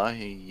vanilla.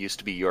 He used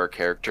to be your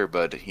character,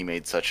 but he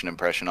made such an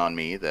impression on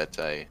me that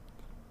I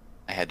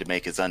had to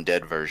make his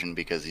undead version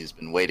because he's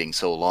been waiting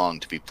so long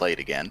to be played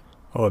again.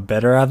 Oh, it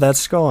better have that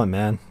skullet,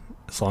 man.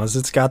 As long as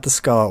it's got the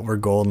skullet, we're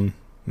golden.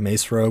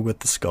 Mace Rogue with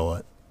the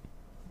skullet.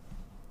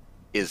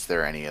 Is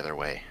there any other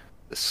way?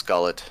 The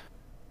skullet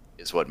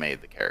is what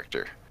made the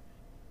character.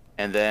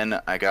 And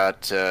then I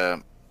got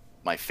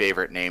my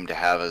favorite name to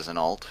have as an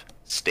alt,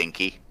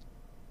 Stinky,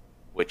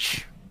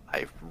 which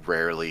I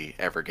rarely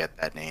ever get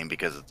that name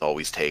because it's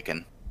always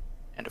taken.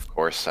 And of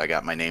course, I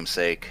got my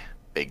namesake,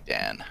 Big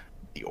Dan,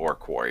 the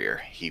Orc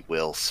Warrior. He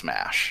will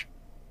smash.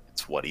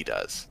 It's what he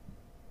does.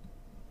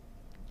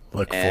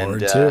 Look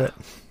forward to it.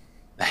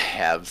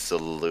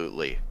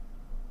 Absolutely.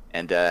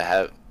 And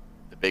have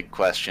the big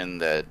question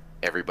that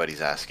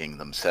everybody's asking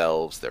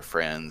themselves, their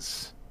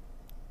friends,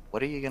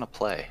 what are you going to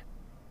play?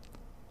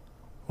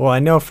 Well, I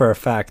know for a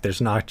fact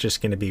there's not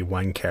just going to be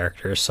one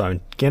character, so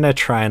I'm going to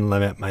try and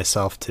limit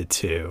myself to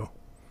two.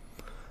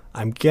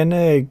 I'm going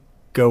to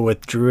go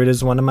with Druid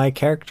as one of my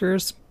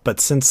characters, but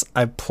since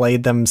I've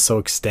played them so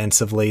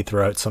extensively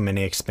throughout so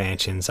many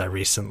expansions, I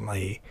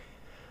recently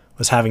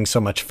was having so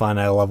much fun,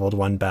 I leveled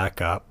one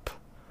back up.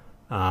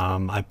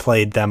 I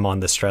played them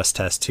on the stress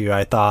test too.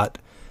 I thought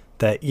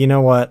that, you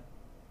know what,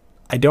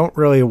 I don't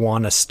really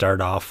want to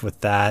start off with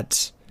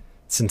that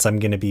since I'm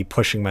going to be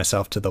pushing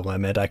myself to the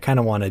limit. I kind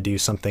of want to do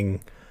something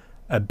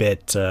a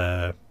bit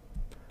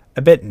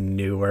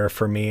newer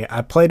for me.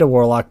 I played a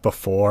Warlock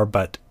before,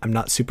 but I'm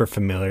not super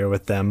familiar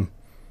with them.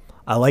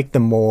 I like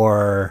the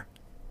more,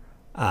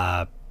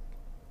 I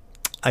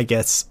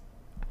guess,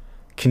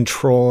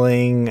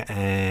 controlling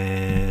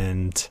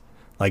and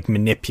like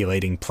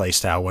manipulating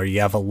playstyle where you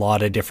have a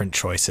lot of different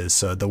choices.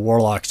 So the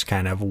Warlock's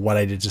kind of what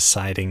I did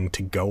deciding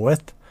to go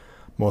with,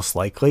 most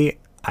likely.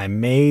 I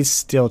may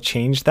still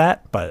change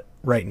that, but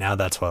right now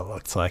that's what it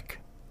looks like.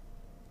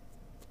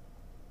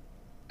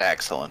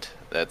 Excellent.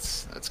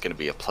 That's going to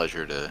be a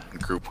pleasure to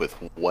group with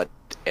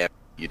whatever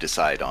you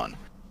decide on.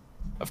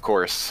 Of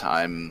course,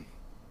 I'm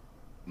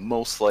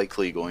most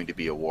likely going to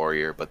be a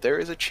warrior, but there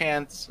is a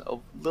chance, a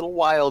little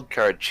wild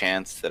card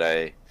chance that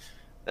I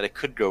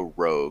could go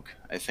rogue.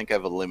 I think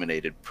I've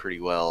eliminated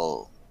pretty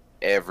well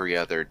every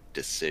other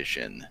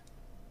decision.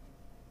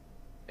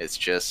 It's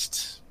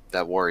just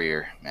that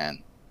warrior,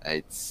 man.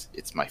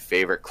 It's my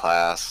favorite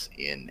class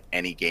in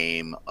any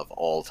game of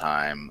all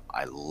time.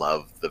 I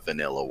love the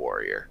vanilla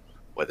warrior,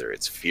 whether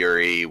it's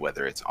Fury,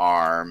 whether it's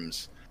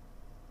Arms,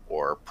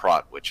 or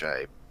Prot, which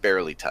I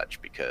barely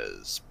touch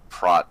because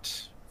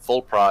Prot,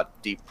 full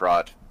Prot, deep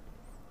Prot,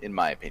 in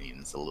my opinion,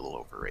 is a little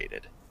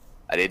overrated.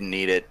 I didn't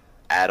need it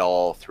at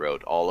all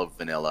throughout all of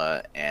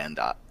vanilla, and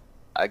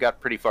I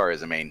got pretty far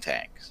as a main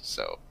tank,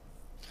 so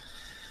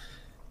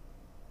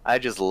I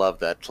just love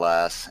that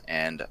class,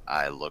 and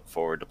I look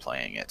forward to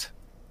playing it.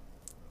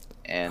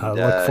 And I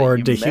look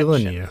forward to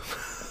healing you.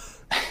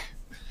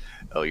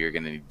 Oh, you're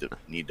going to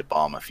need to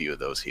bomb a few of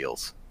those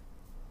heals.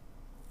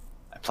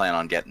 I plan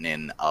on getting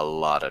in a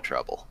lot of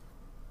trouble.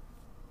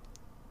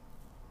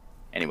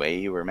 Anyway,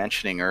 you were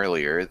mentioning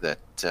earlier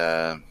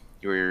that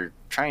you were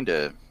trying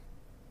to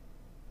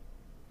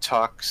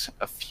talk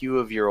a few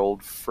of your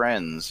old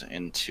friends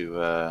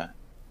into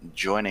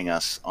joining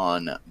us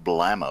on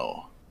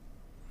Blammo.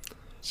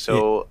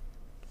 So,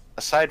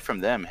 aside from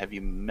them, have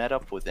you met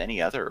up with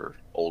any other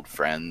old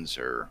friends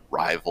or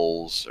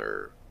rivals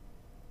or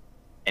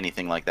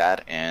anything like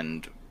that?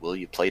 And will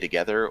you play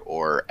together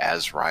or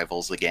as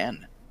rivals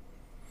again?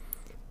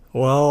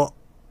 Well,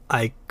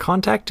 I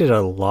contacted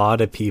a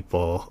lot of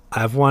people. I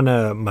have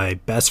my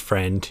best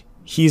friend.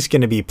 He's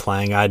going to be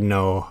playing. I don't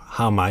know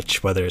how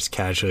much, whether it's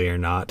casually or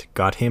not.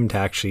 Got him to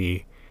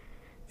actually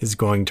is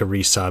going to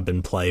resub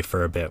and play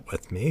for a bit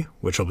with me,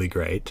 which will be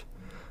great.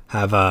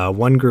 Have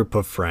one group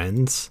of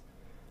friends,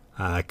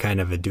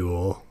 kind of a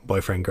dual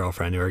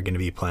boyfriend-girlfriend, who are going to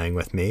be playing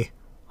with me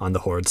on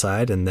the Horde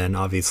side. And then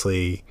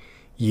obviously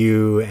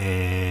you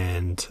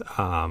and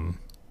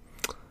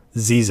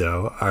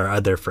Zizo, our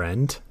other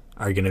friend,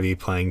 are going to be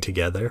playing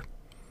together.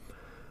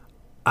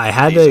 I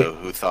had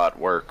Zizo, who thought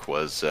work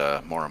was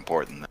more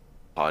important than the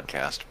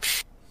podcast.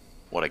 Pfft,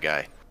 what a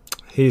guy.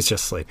 He's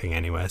just sleeping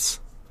anyways.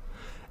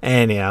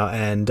 Anyhow,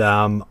 and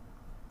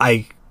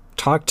I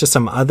talked to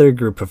some other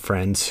group of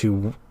friends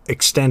who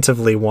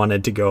extensively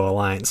wanted to go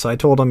Alliance. So I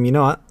told them, you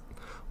know what?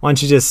 Why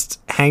don't you just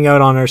hang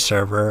out on our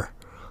server?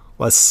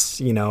 Let's,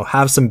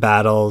 have some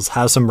battles,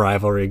 have some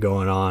rivalry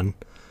going on.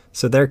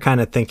 So they're kind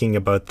of thinking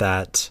about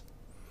that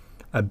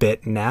a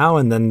bit now.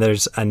 And then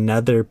there's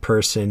another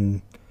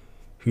person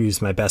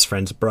who's my best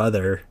friend's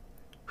brother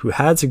who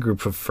has a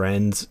group of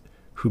friends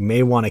who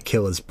may want to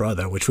kill his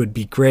brother, which would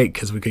be great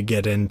because we could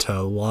get into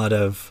a lot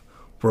of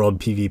world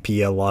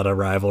PvP, a lot of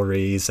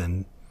rivalries,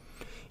 and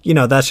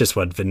that's just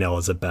what vanilla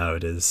is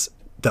about, is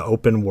the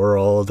open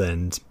world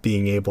and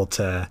being able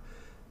to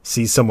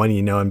see someone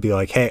and be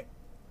like, hey,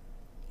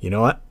 you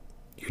know what?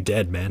 You're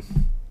dead, man.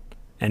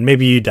 And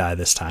maybe you die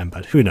this time,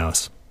 but who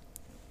knows?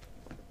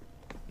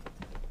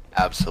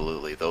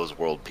 Absolutely. Those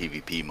world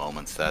PvP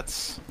moments,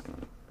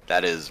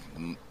 that is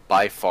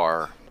by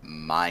far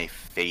my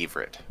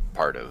favorite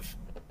part of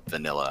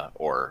vanilla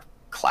or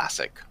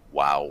classic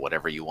WoW,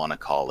 whatever you want to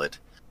call it.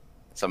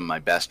 Some of my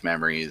best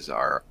memories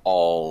are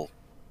all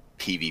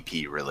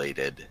PvP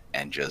related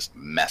and just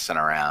messing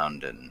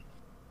around and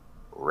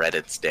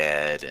Reddit's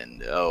dead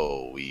and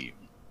we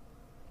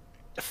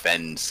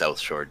defend South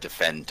Shore,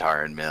 defend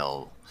Tarn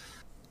Mill,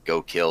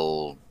 go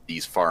kill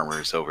these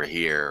farmers over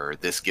here, or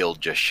this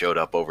guild just showed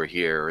up over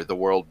here, or the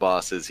world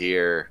boss is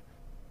here.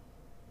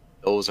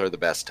 Those are the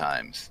best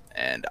times,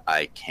 and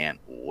I can't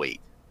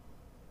wait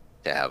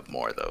to have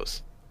more of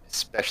those,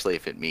 especially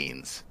if it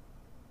means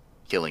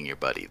killing your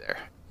buddy there.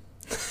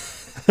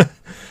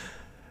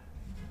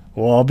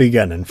 We'll all be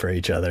gunning for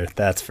each other,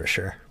 that's for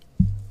sure.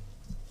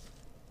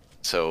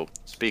 So,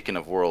 speaking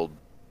of world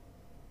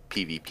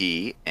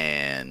PvP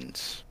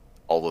and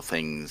all the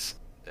things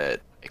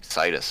that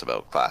excite us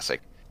about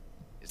Classic,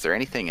 is there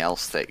anything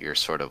else that you're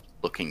sort of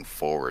looking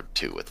forward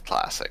to with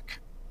Classic?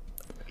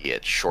 Be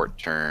it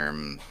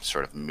short-term,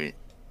 sort of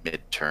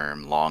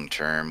mid-term,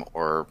 long-term,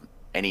 or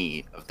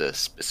any of the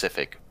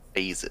specific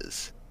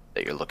phases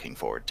that you're looking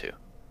forward to?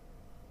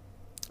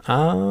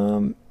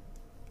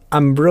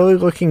 I'm really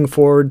looking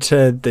forward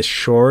to the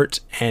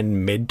short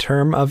and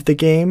mid-term of the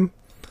game.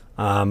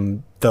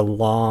 The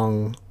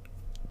long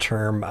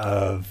term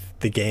of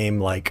the game,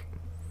 like,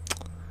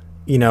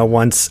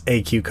 once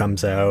AQ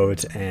comes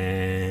out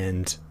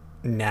and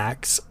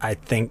Nax, I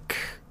think,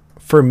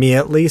 for me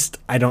at least,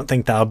 I don't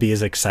think that'll be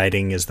as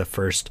exciting as the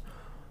first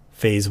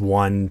phase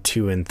 1,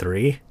 2, and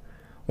 3.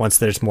 Once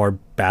there's more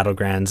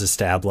battlegrounds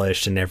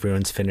established and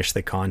everyone's finished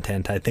the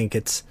content, I think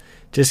it's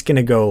just going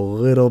to go a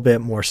little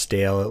bit more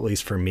stale, at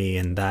least for me,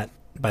 and that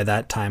by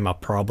that time I'll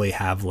probably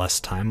have less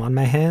time on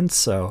my hands,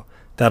 so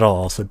that'll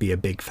also be a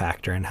big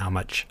factor in how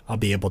much I'll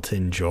be able to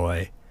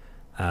enjoy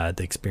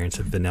the experience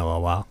of vanilla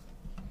WoW.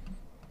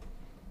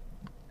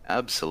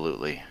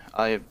 Absolutely.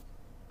 I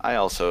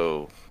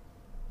also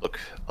look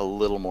a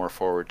little more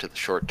forward to the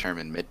short term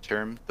and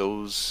midterm.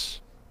 Those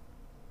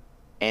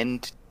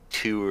end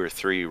 2 or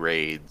 3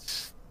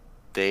 raids,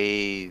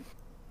 they're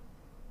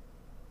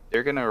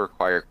going to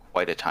require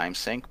quite a time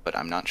sink, but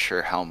I'm not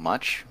sure how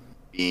much,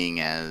 being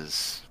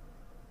as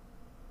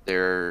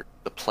the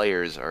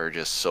players are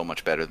just so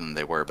much better than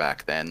they were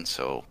back then,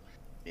 so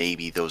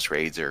maybe those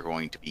raids are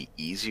going to be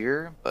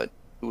easier, but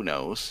who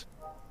knows.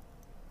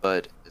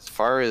 But as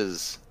far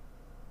as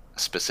a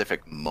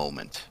specific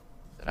moment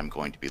that I'm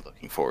going to be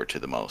looking forward to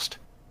the most,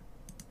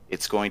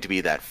 it's going to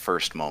be that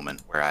first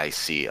moment where I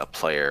see a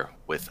player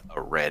with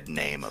a red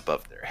name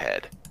above their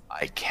head.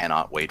 I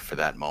cannot wait for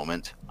that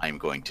moment. I'm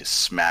going to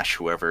smash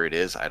whoever it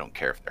is. I don't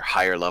care if they're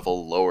higher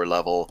level, lower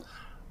level,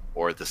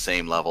 or the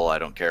same level. I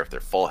don't care if they're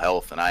full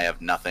health and I have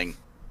nothing.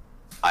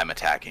 I'm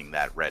attacking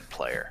that red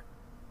player.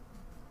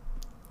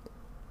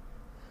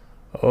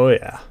 Oh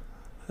yeah.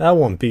 That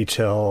won't be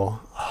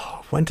till...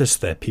 when does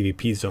the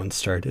PvP zone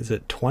start? Is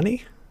it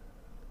 20?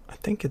 I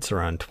think it's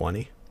around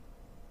 20.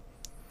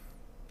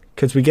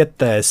 Because we get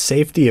the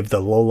safety of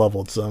the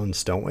low-level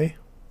zones, don't we?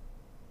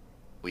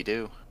 We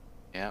do.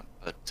 Yeah,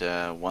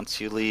 but once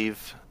you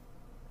leave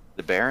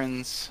the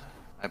Barrens,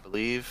 I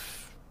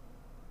believe,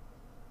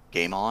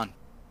 game on.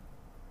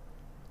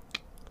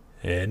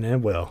 And it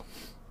will.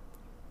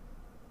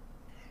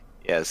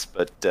 Yes,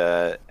 but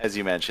as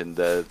you mentioned,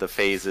 the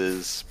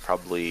phases,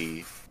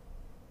 probably,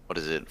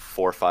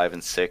 4, 5,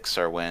 and 6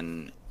 are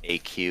when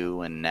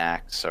AQ and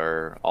Nax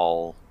are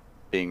all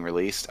being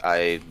released.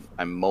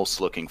 I'm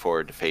most looking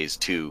forward to phase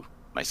 2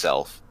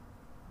 myself,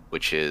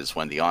 which is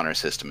when the honor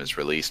system is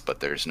released, but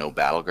there's no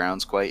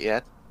battlegrounds quite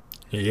yet.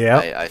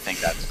 Yeah. I think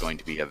that's going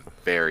to be a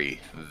very,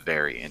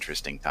 very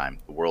interesting time.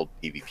 The world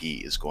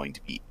PvP is going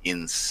to be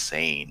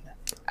insane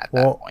at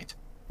that point.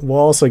 We'll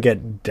also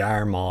get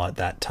Dharma at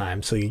that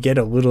time, so you get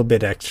a little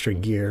bit extra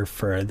gear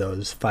for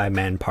those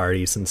 5-man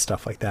parties and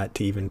stuff like that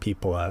to even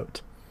people out.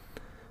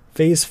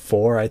 Phase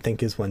 4, I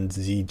think, is when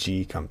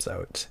ZG comes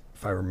out,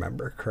 if I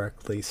remember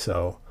correctly.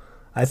 So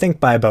I think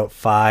by about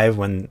 5,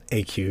 when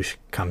AQ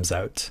comes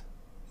out,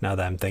 now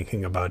that I'm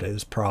thinking about it,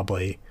 is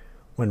probably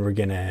when we're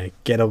going to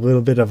get a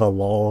little bit of a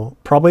lull,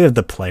 probably of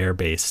the player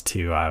base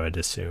too, I would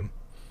assume.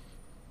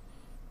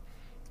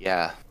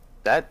 Yeah,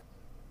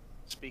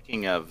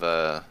 speaking of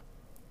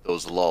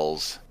those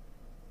lulls,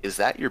 is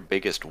that your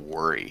biggest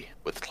worry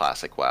with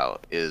Classic WoW,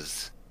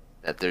 is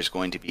that there's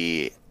going to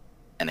be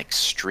an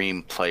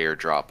extreme player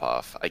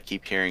drop-off? I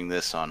keep hearing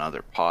this on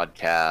other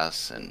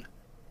podcasts and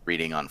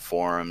reading on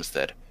forums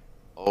that,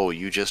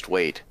 you just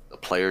wait, the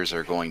players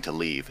are going to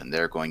leave, and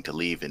they're going to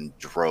leave in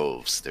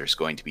droves. There's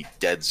going to be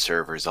dead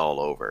servers all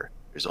over.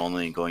 There's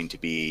only going to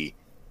be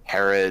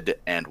Herod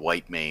and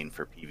Whitemane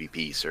for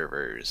PvP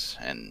servers,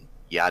 and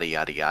yada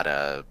yada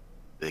yada.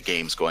 The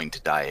game's going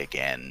to die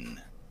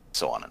again,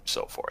 so on and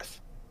so forth.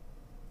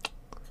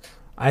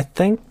 I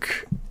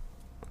think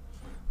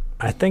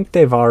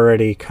they've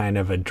already kind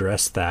of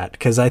addressed that,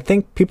 because I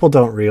think people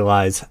don't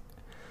realize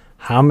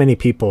how many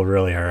people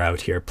really are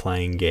out here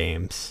playing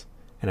games.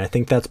 And I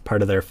think that's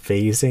part of their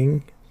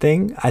phasing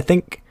thing. I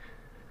think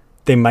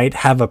they might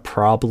have a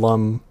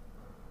problem,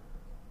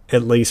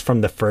 at least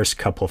from the first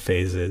couple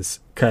phases,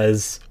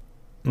 because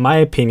my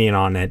opinion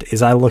on it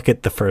is I look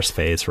at the first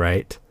phase,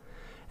 right?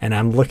 And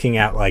I'm looking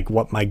at like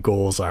what my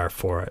goals are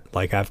for it.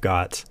 Like I've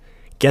got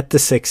get to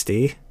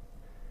 60.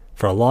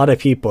 For a lot of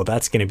people,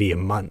 that's going to be a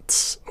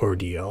month's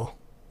ordeal.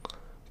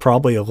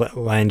 Probably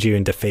land you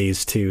into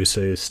phase 2,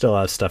 so you still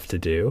have stuff to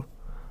do.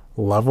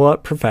 Level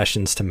up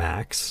professions to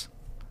max.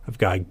 I've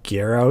got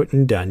gear out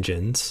in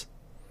dungeons.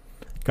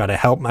 Got to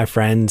help my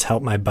friends,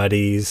 help my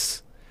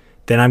buddies.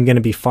 Then I'm going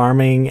to be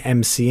farming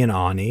MC and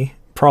Ani.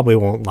 Probably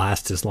won't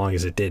last as long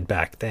as it did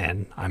back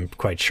then. I'm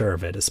quite sure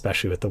of it,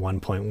 especially with the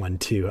 1.12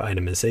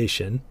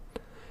 itemization.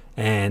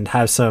 And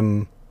have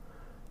some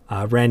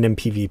random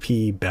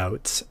PvP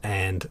bouts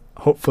and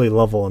hopefully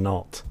level an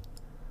alt.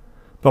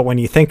 But when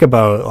you think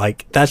about,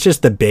 like, that's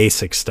just the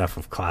basic stuff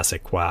of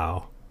Classic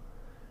WoW.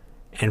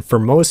 And for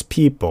most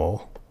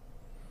people,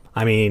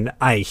 I mean,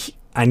 I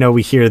know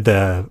we hear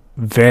the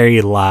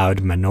very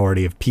loud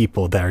minority of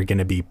people that are going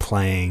to be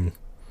playing,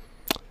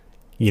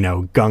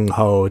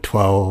 gung-ho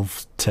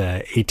 12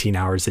 to 18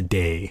 hours a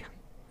day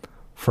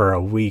for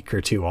a week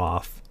or two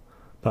off.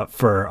 But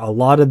for a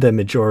lot of the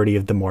majority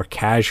of the more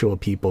casual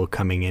people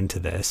coming into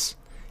this,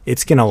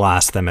 it's going to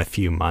last them a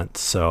few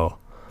months. So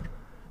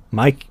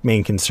my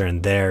main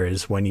concern there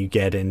is when you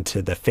get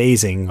into the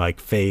phasing, like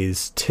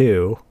phase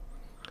 2,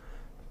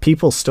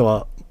 people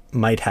still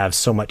might have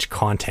so much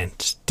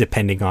content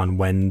depending on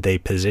when they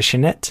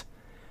position it.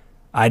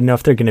 I don't know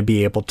if they're going to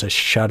be able to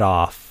shut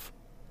off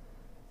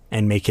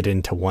and make it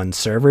into one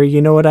server,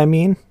 you know what I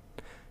mean?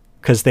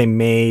 Because they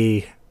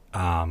may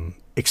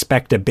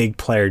expect a big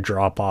player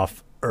drop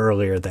off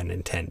earlier than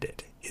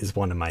intended, is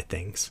one of my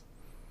things.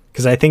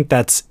 Because I think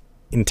that's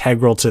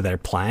integral to their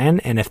plan,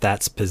 and if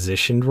that's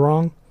positioned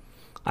wrong,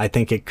 I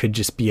think it could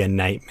just be a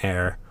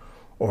nightmare,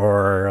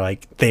 or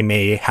like they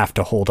may have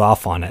to hold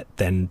off on it.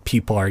 Then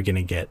people are going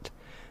to get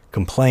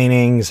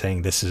complaining,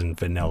 saying this isn't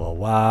vanilla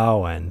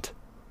WoW, and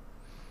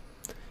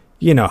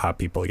you know how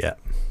people get.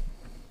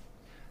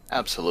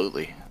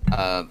 Absolutely.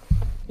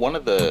 One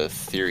of the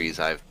theories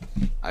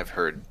I've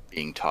heard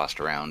being tossed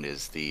around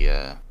is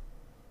the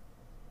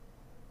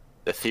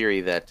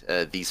theory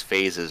that these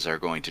phases are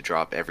going to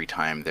drop every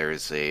time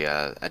there's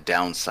a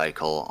down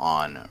cycle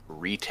on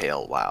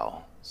retail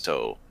WoW.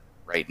 So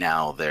right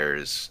now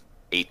there's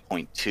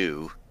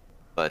 8.2,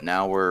 but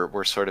now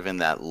we're sort of in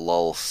that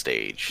lull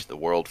stage. The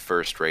world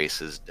first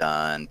race is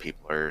done.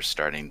 People are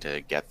starting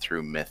to get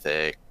through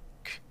Mythic,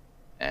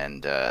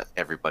 and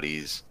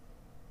everybody's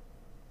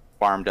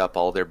farmed up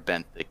all their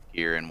benthic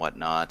gear and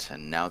whatnot,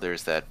 and now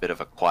there's that bit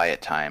of a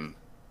quiet time.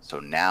 So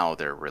now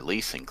they're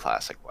releasing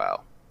Classic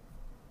WoW.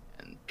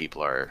 And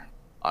people are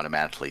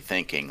automatically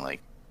thinking, like,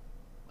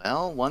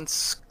 well,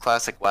 once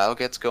Classic WoW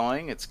gets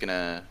going, it's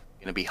gonna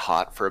be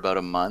hot for about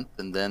a month,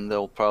 and then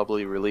they'll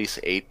probably release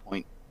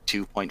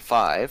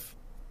 8.2.5,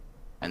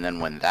 and then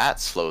when that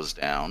slows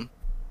down,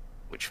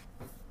 which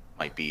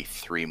might be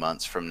 3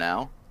 months from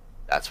now,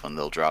 that's when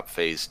they'll drop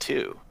phase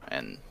 2,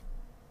 and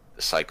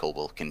the cycle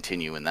will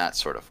continue in that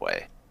sort of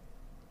way.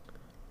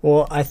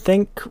 Well, I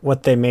think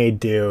what they may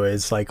do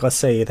is, like, let's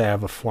say they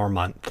have a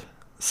 4-month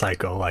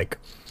cycle, like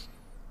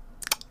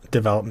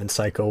development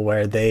cycle,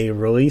 where they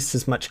release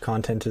as much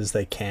content as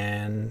they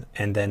can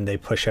and then they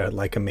push out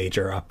like a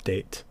major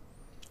update.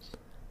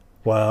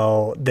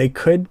 Well, they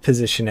could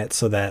position it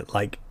so that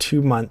like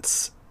 2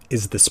 months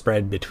is the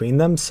spread between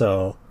them.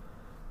 So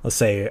let's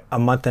say a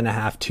month and a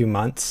half, 2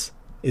 months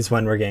is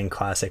when we're getting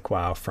Classic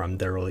WoW from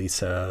the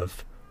release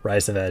of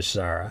Rise of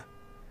Azshara.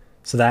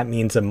 So that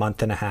means a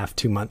month and a half,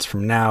 2 months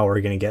from now,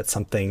 we're going to get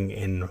something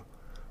in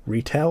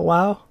retail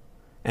WoW,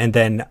 and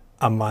then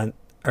a month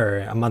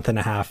and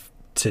a half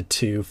to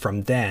 2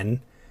 from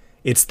then,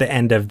 it's the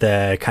end of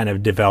the kind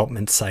of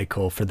development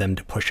cycle for them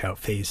to push out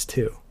phase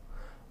 2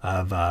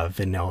 of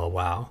vanilla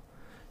WoW.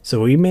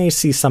 So we may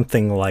see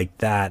something like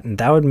that, and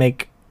that would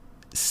make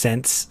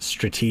sense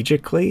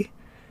strategically.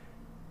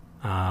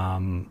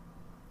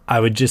 I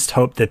would just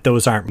hope that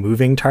those aren't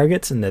moving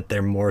targets and that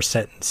they're more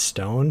set in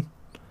stone.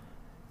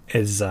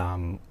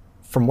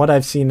 From what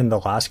I've seen in the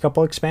last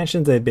couple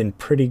expansions, they've been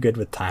pretty good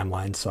with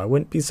timelines, so I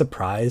wouldn't be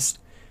surprised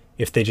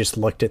if they just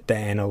looked at the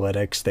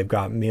analytics. They've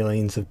got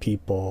millions of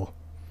people,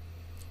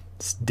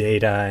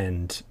 data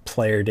and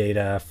player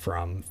data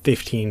from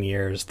 15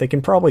 years. They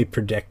can probably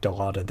predict a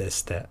lot of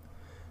this that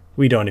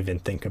we don't even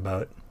think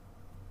about.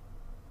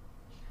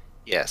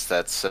 Yes,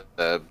 that's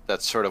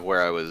sort of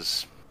where I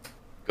was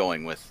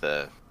going with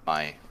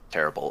my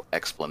terrible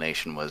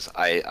explanation. Was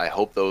I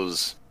hope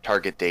those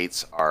target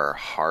dates are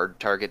hard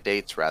target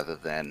dates rather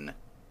than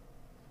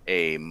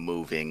a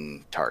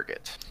moving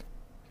target.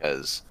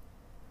 Because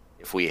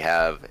if we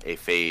have a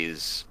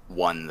phase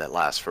 1 that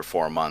lasts for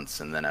 4 months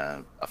and then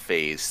a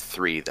phase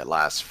 3 that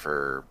lasts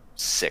for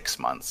 6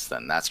 months,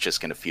 then that's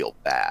just going to feel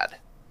bad.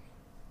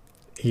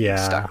 Yeah.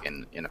 Stuck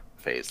in a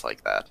phase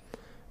like that.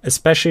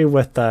 Especially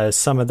with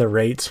some of the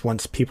rates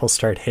once people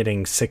start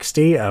hitting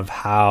 60 of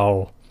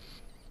how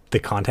the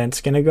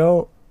content's going to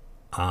go.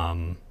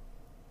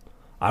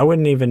 I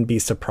wouldn't even be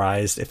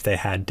surprised if they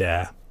had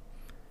to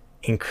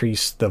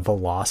increase the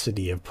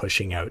velocity of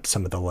pushing out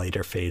some of the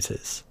later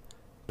phases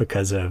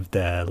because of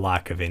the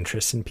lack of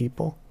interest in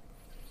people,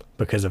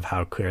 because of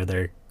how clear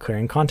they're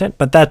clearing content.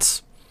 But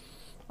that's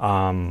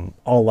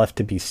all left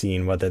to be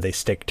seen, whether they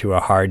stick to a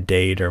hard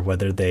date or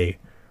whether they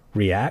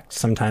react.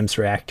 Sometimes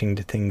reacting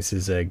to things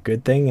is a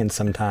good thing, and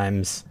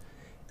sometimes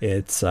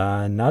it's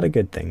not a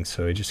good thing.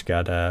 So we just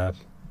gotta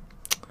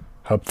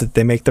hope that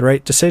they make the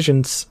right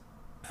decisions.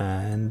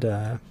 And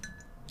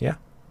yeah.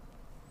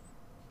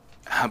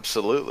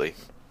 Absolutely.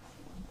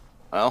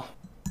 Well,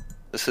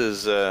 this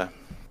has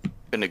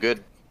been a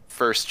good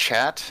first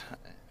chat.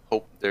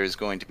 Hope there's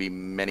going to be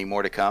many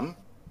more to come.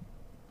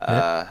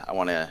 I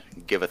want to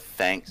give a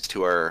thanks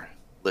to our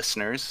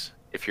listeners.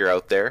 If you're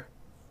out there,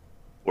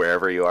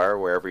 wherever you are,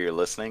 wherever you're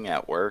listening,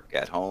 at work,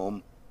 at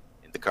home,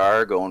 in the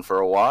car, going for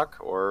a walk,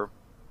 or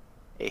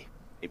hey,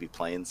 maybe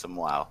playing some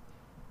WoW.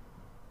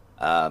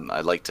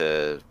 I'd like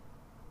to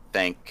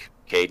thank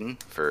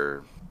Caden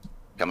for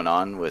coming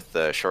on with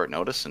short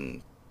notice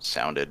and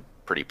sounded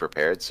pretty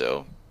prepared,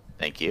 so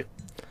thank you.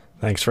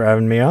 Thanks for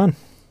having me on.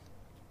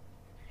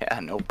 Yeah,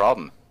 no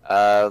problem.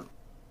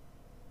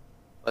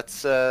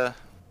 Let's do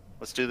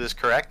this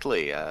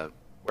correctly.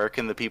 Where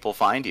can the people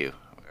find you?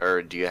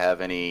 Or do you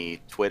have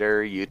any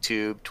Twitter,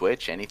 YouTube,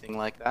 Twitch, anything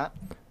like that?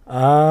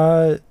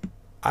 I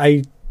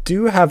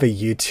do have a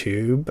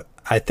YouTube.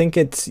 I think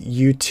it's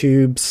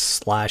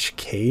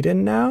YouTube/Caden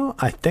now.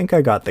 I think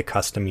I got the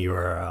custom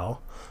URL.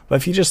 But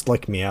if you just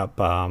look me up,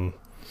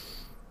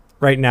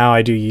 right now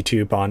I do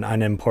YouTube on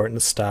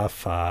unimportant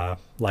stuff,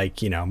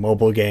 like,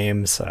 mobile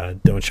games.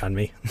 Don't shun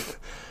me.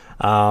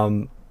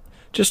 I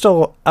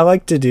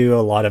like to do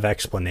a lot of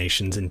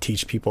explanations and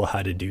teach people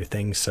how to do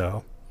things.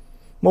 So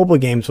mobile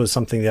games was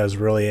something that was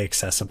really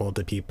accessible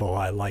to people.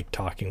 I like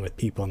talking with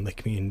people in the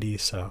community,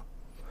 so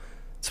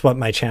it's what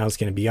my channel is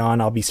going to be on.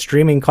 I'll be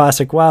streaming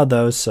Classic WoW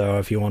though, so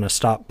if you want to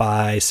stop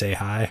by, say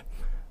hi.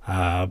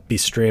 Be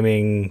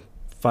streaming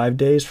 5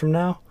 days from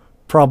now.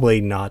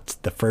 Probably not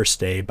the first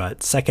day,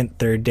 but second,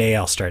 third day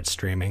I'll start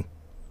streaming.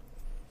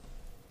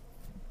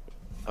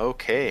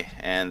 Okay,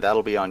 and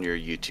that'll be on your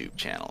YouTube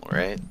channel,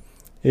 right?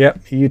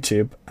 Yep,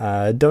 YouTube.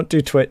 Don't do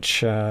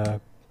Twitch. I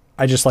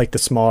just like the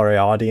smaller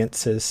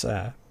audiences.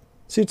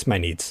 Suits my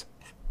needs.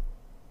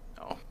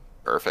 Oh,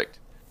 perfect.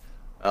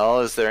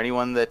 Well, is there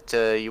anyone that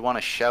you want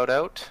to shout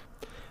out?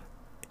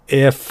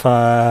 If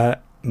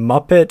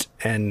Muppet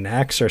and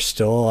Nax are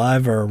still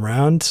alive or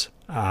around,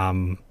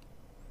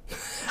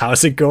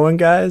 how's it going,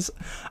 guys?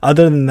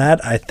 Other than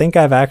that, I think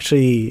I've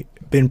actually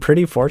been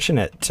pretty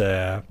fortunate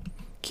to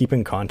keep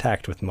in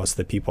contact with most of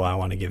the people I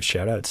want to give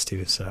shout outs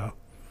to, so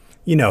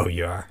you know who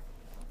you are.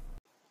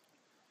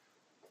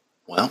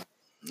 Well,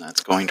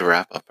 that's going to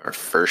wrap up our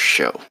first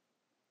show.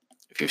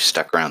 If you've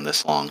stuck around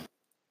this long,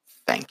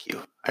 thank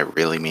you. I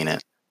really mean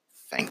it.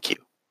 Thank you.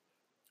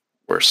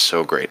 We're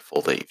so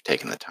grateful that you've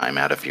taken the time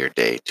out of your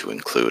day to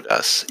include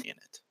us in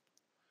it.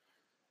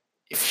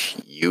 If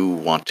you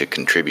want to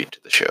contribute to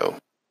the show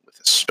with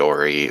a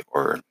story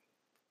or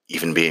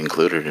even be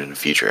included in a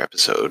future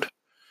episode,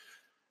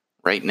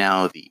 right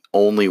now the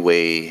only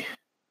way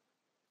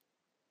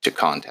to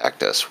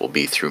contact us will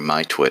be through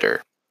my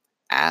Twitter,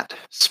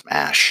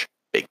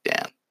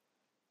 @SmashBigDan.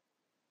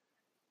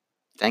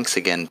 Thanks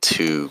again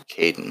to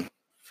Caden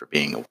for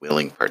being a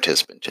willing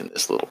participant in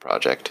this little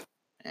project,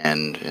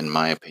 and in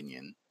my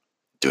opinion,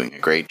 doing a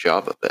great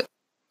job of it.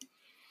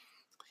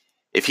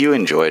 If you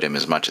enjoyed him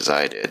as much as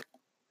I did,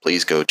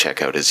 please go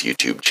check out his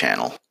YouTube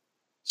channel.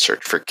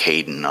 Search for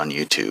Caden on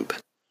YouTube.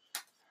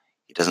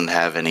 He doesn't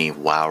have any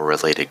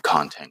WoW-related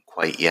content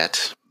quite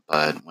yet,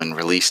 but when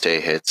release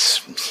day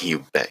hits,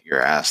 you bet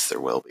your ass there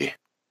will be.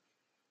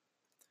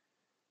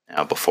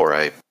 Now, before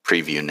I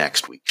preview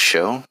next week's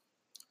show,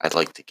 I'd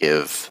like to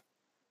give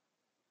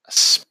a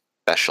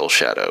special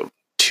shout out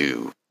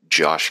to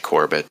Josh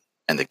Corbett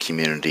and the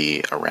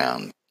community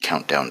around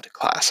Countdown to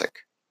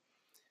Classic.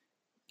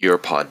 Your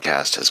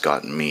podcast has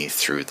gotten me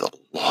through the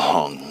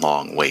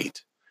long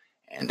wait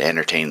and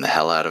entertained the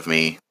hell out of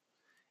me,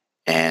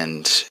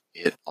 and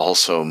it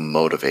also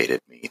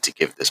motivated me to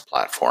give this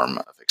platform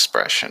of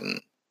expression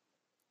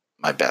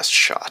my best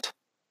shot.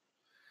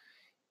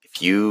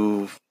 If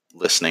you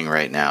listening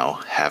right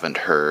now haven't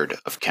heard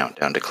of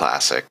Countdown to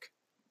Classic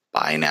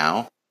by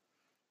now,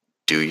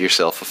 do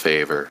yourself a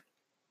favor,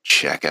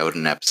 check out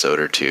an episode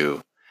or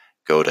two,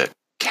 go to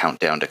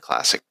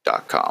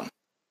countdowntoclassic.com.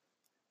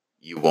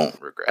 You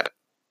won't regret it.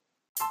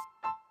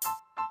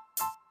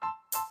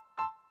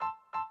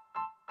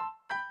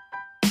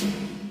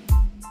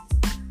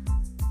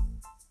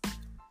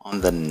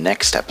 On the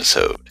next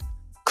episode,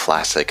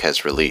 Classic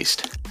has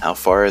released, how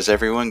far has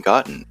everyone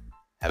gotten?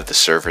 Have the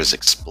servers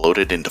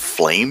exploded into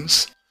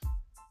flames?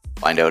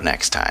 Find out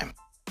next time.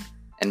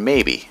 And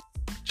maybe,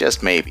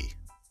 just maybe,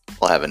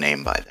 we'll have a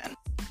name by then.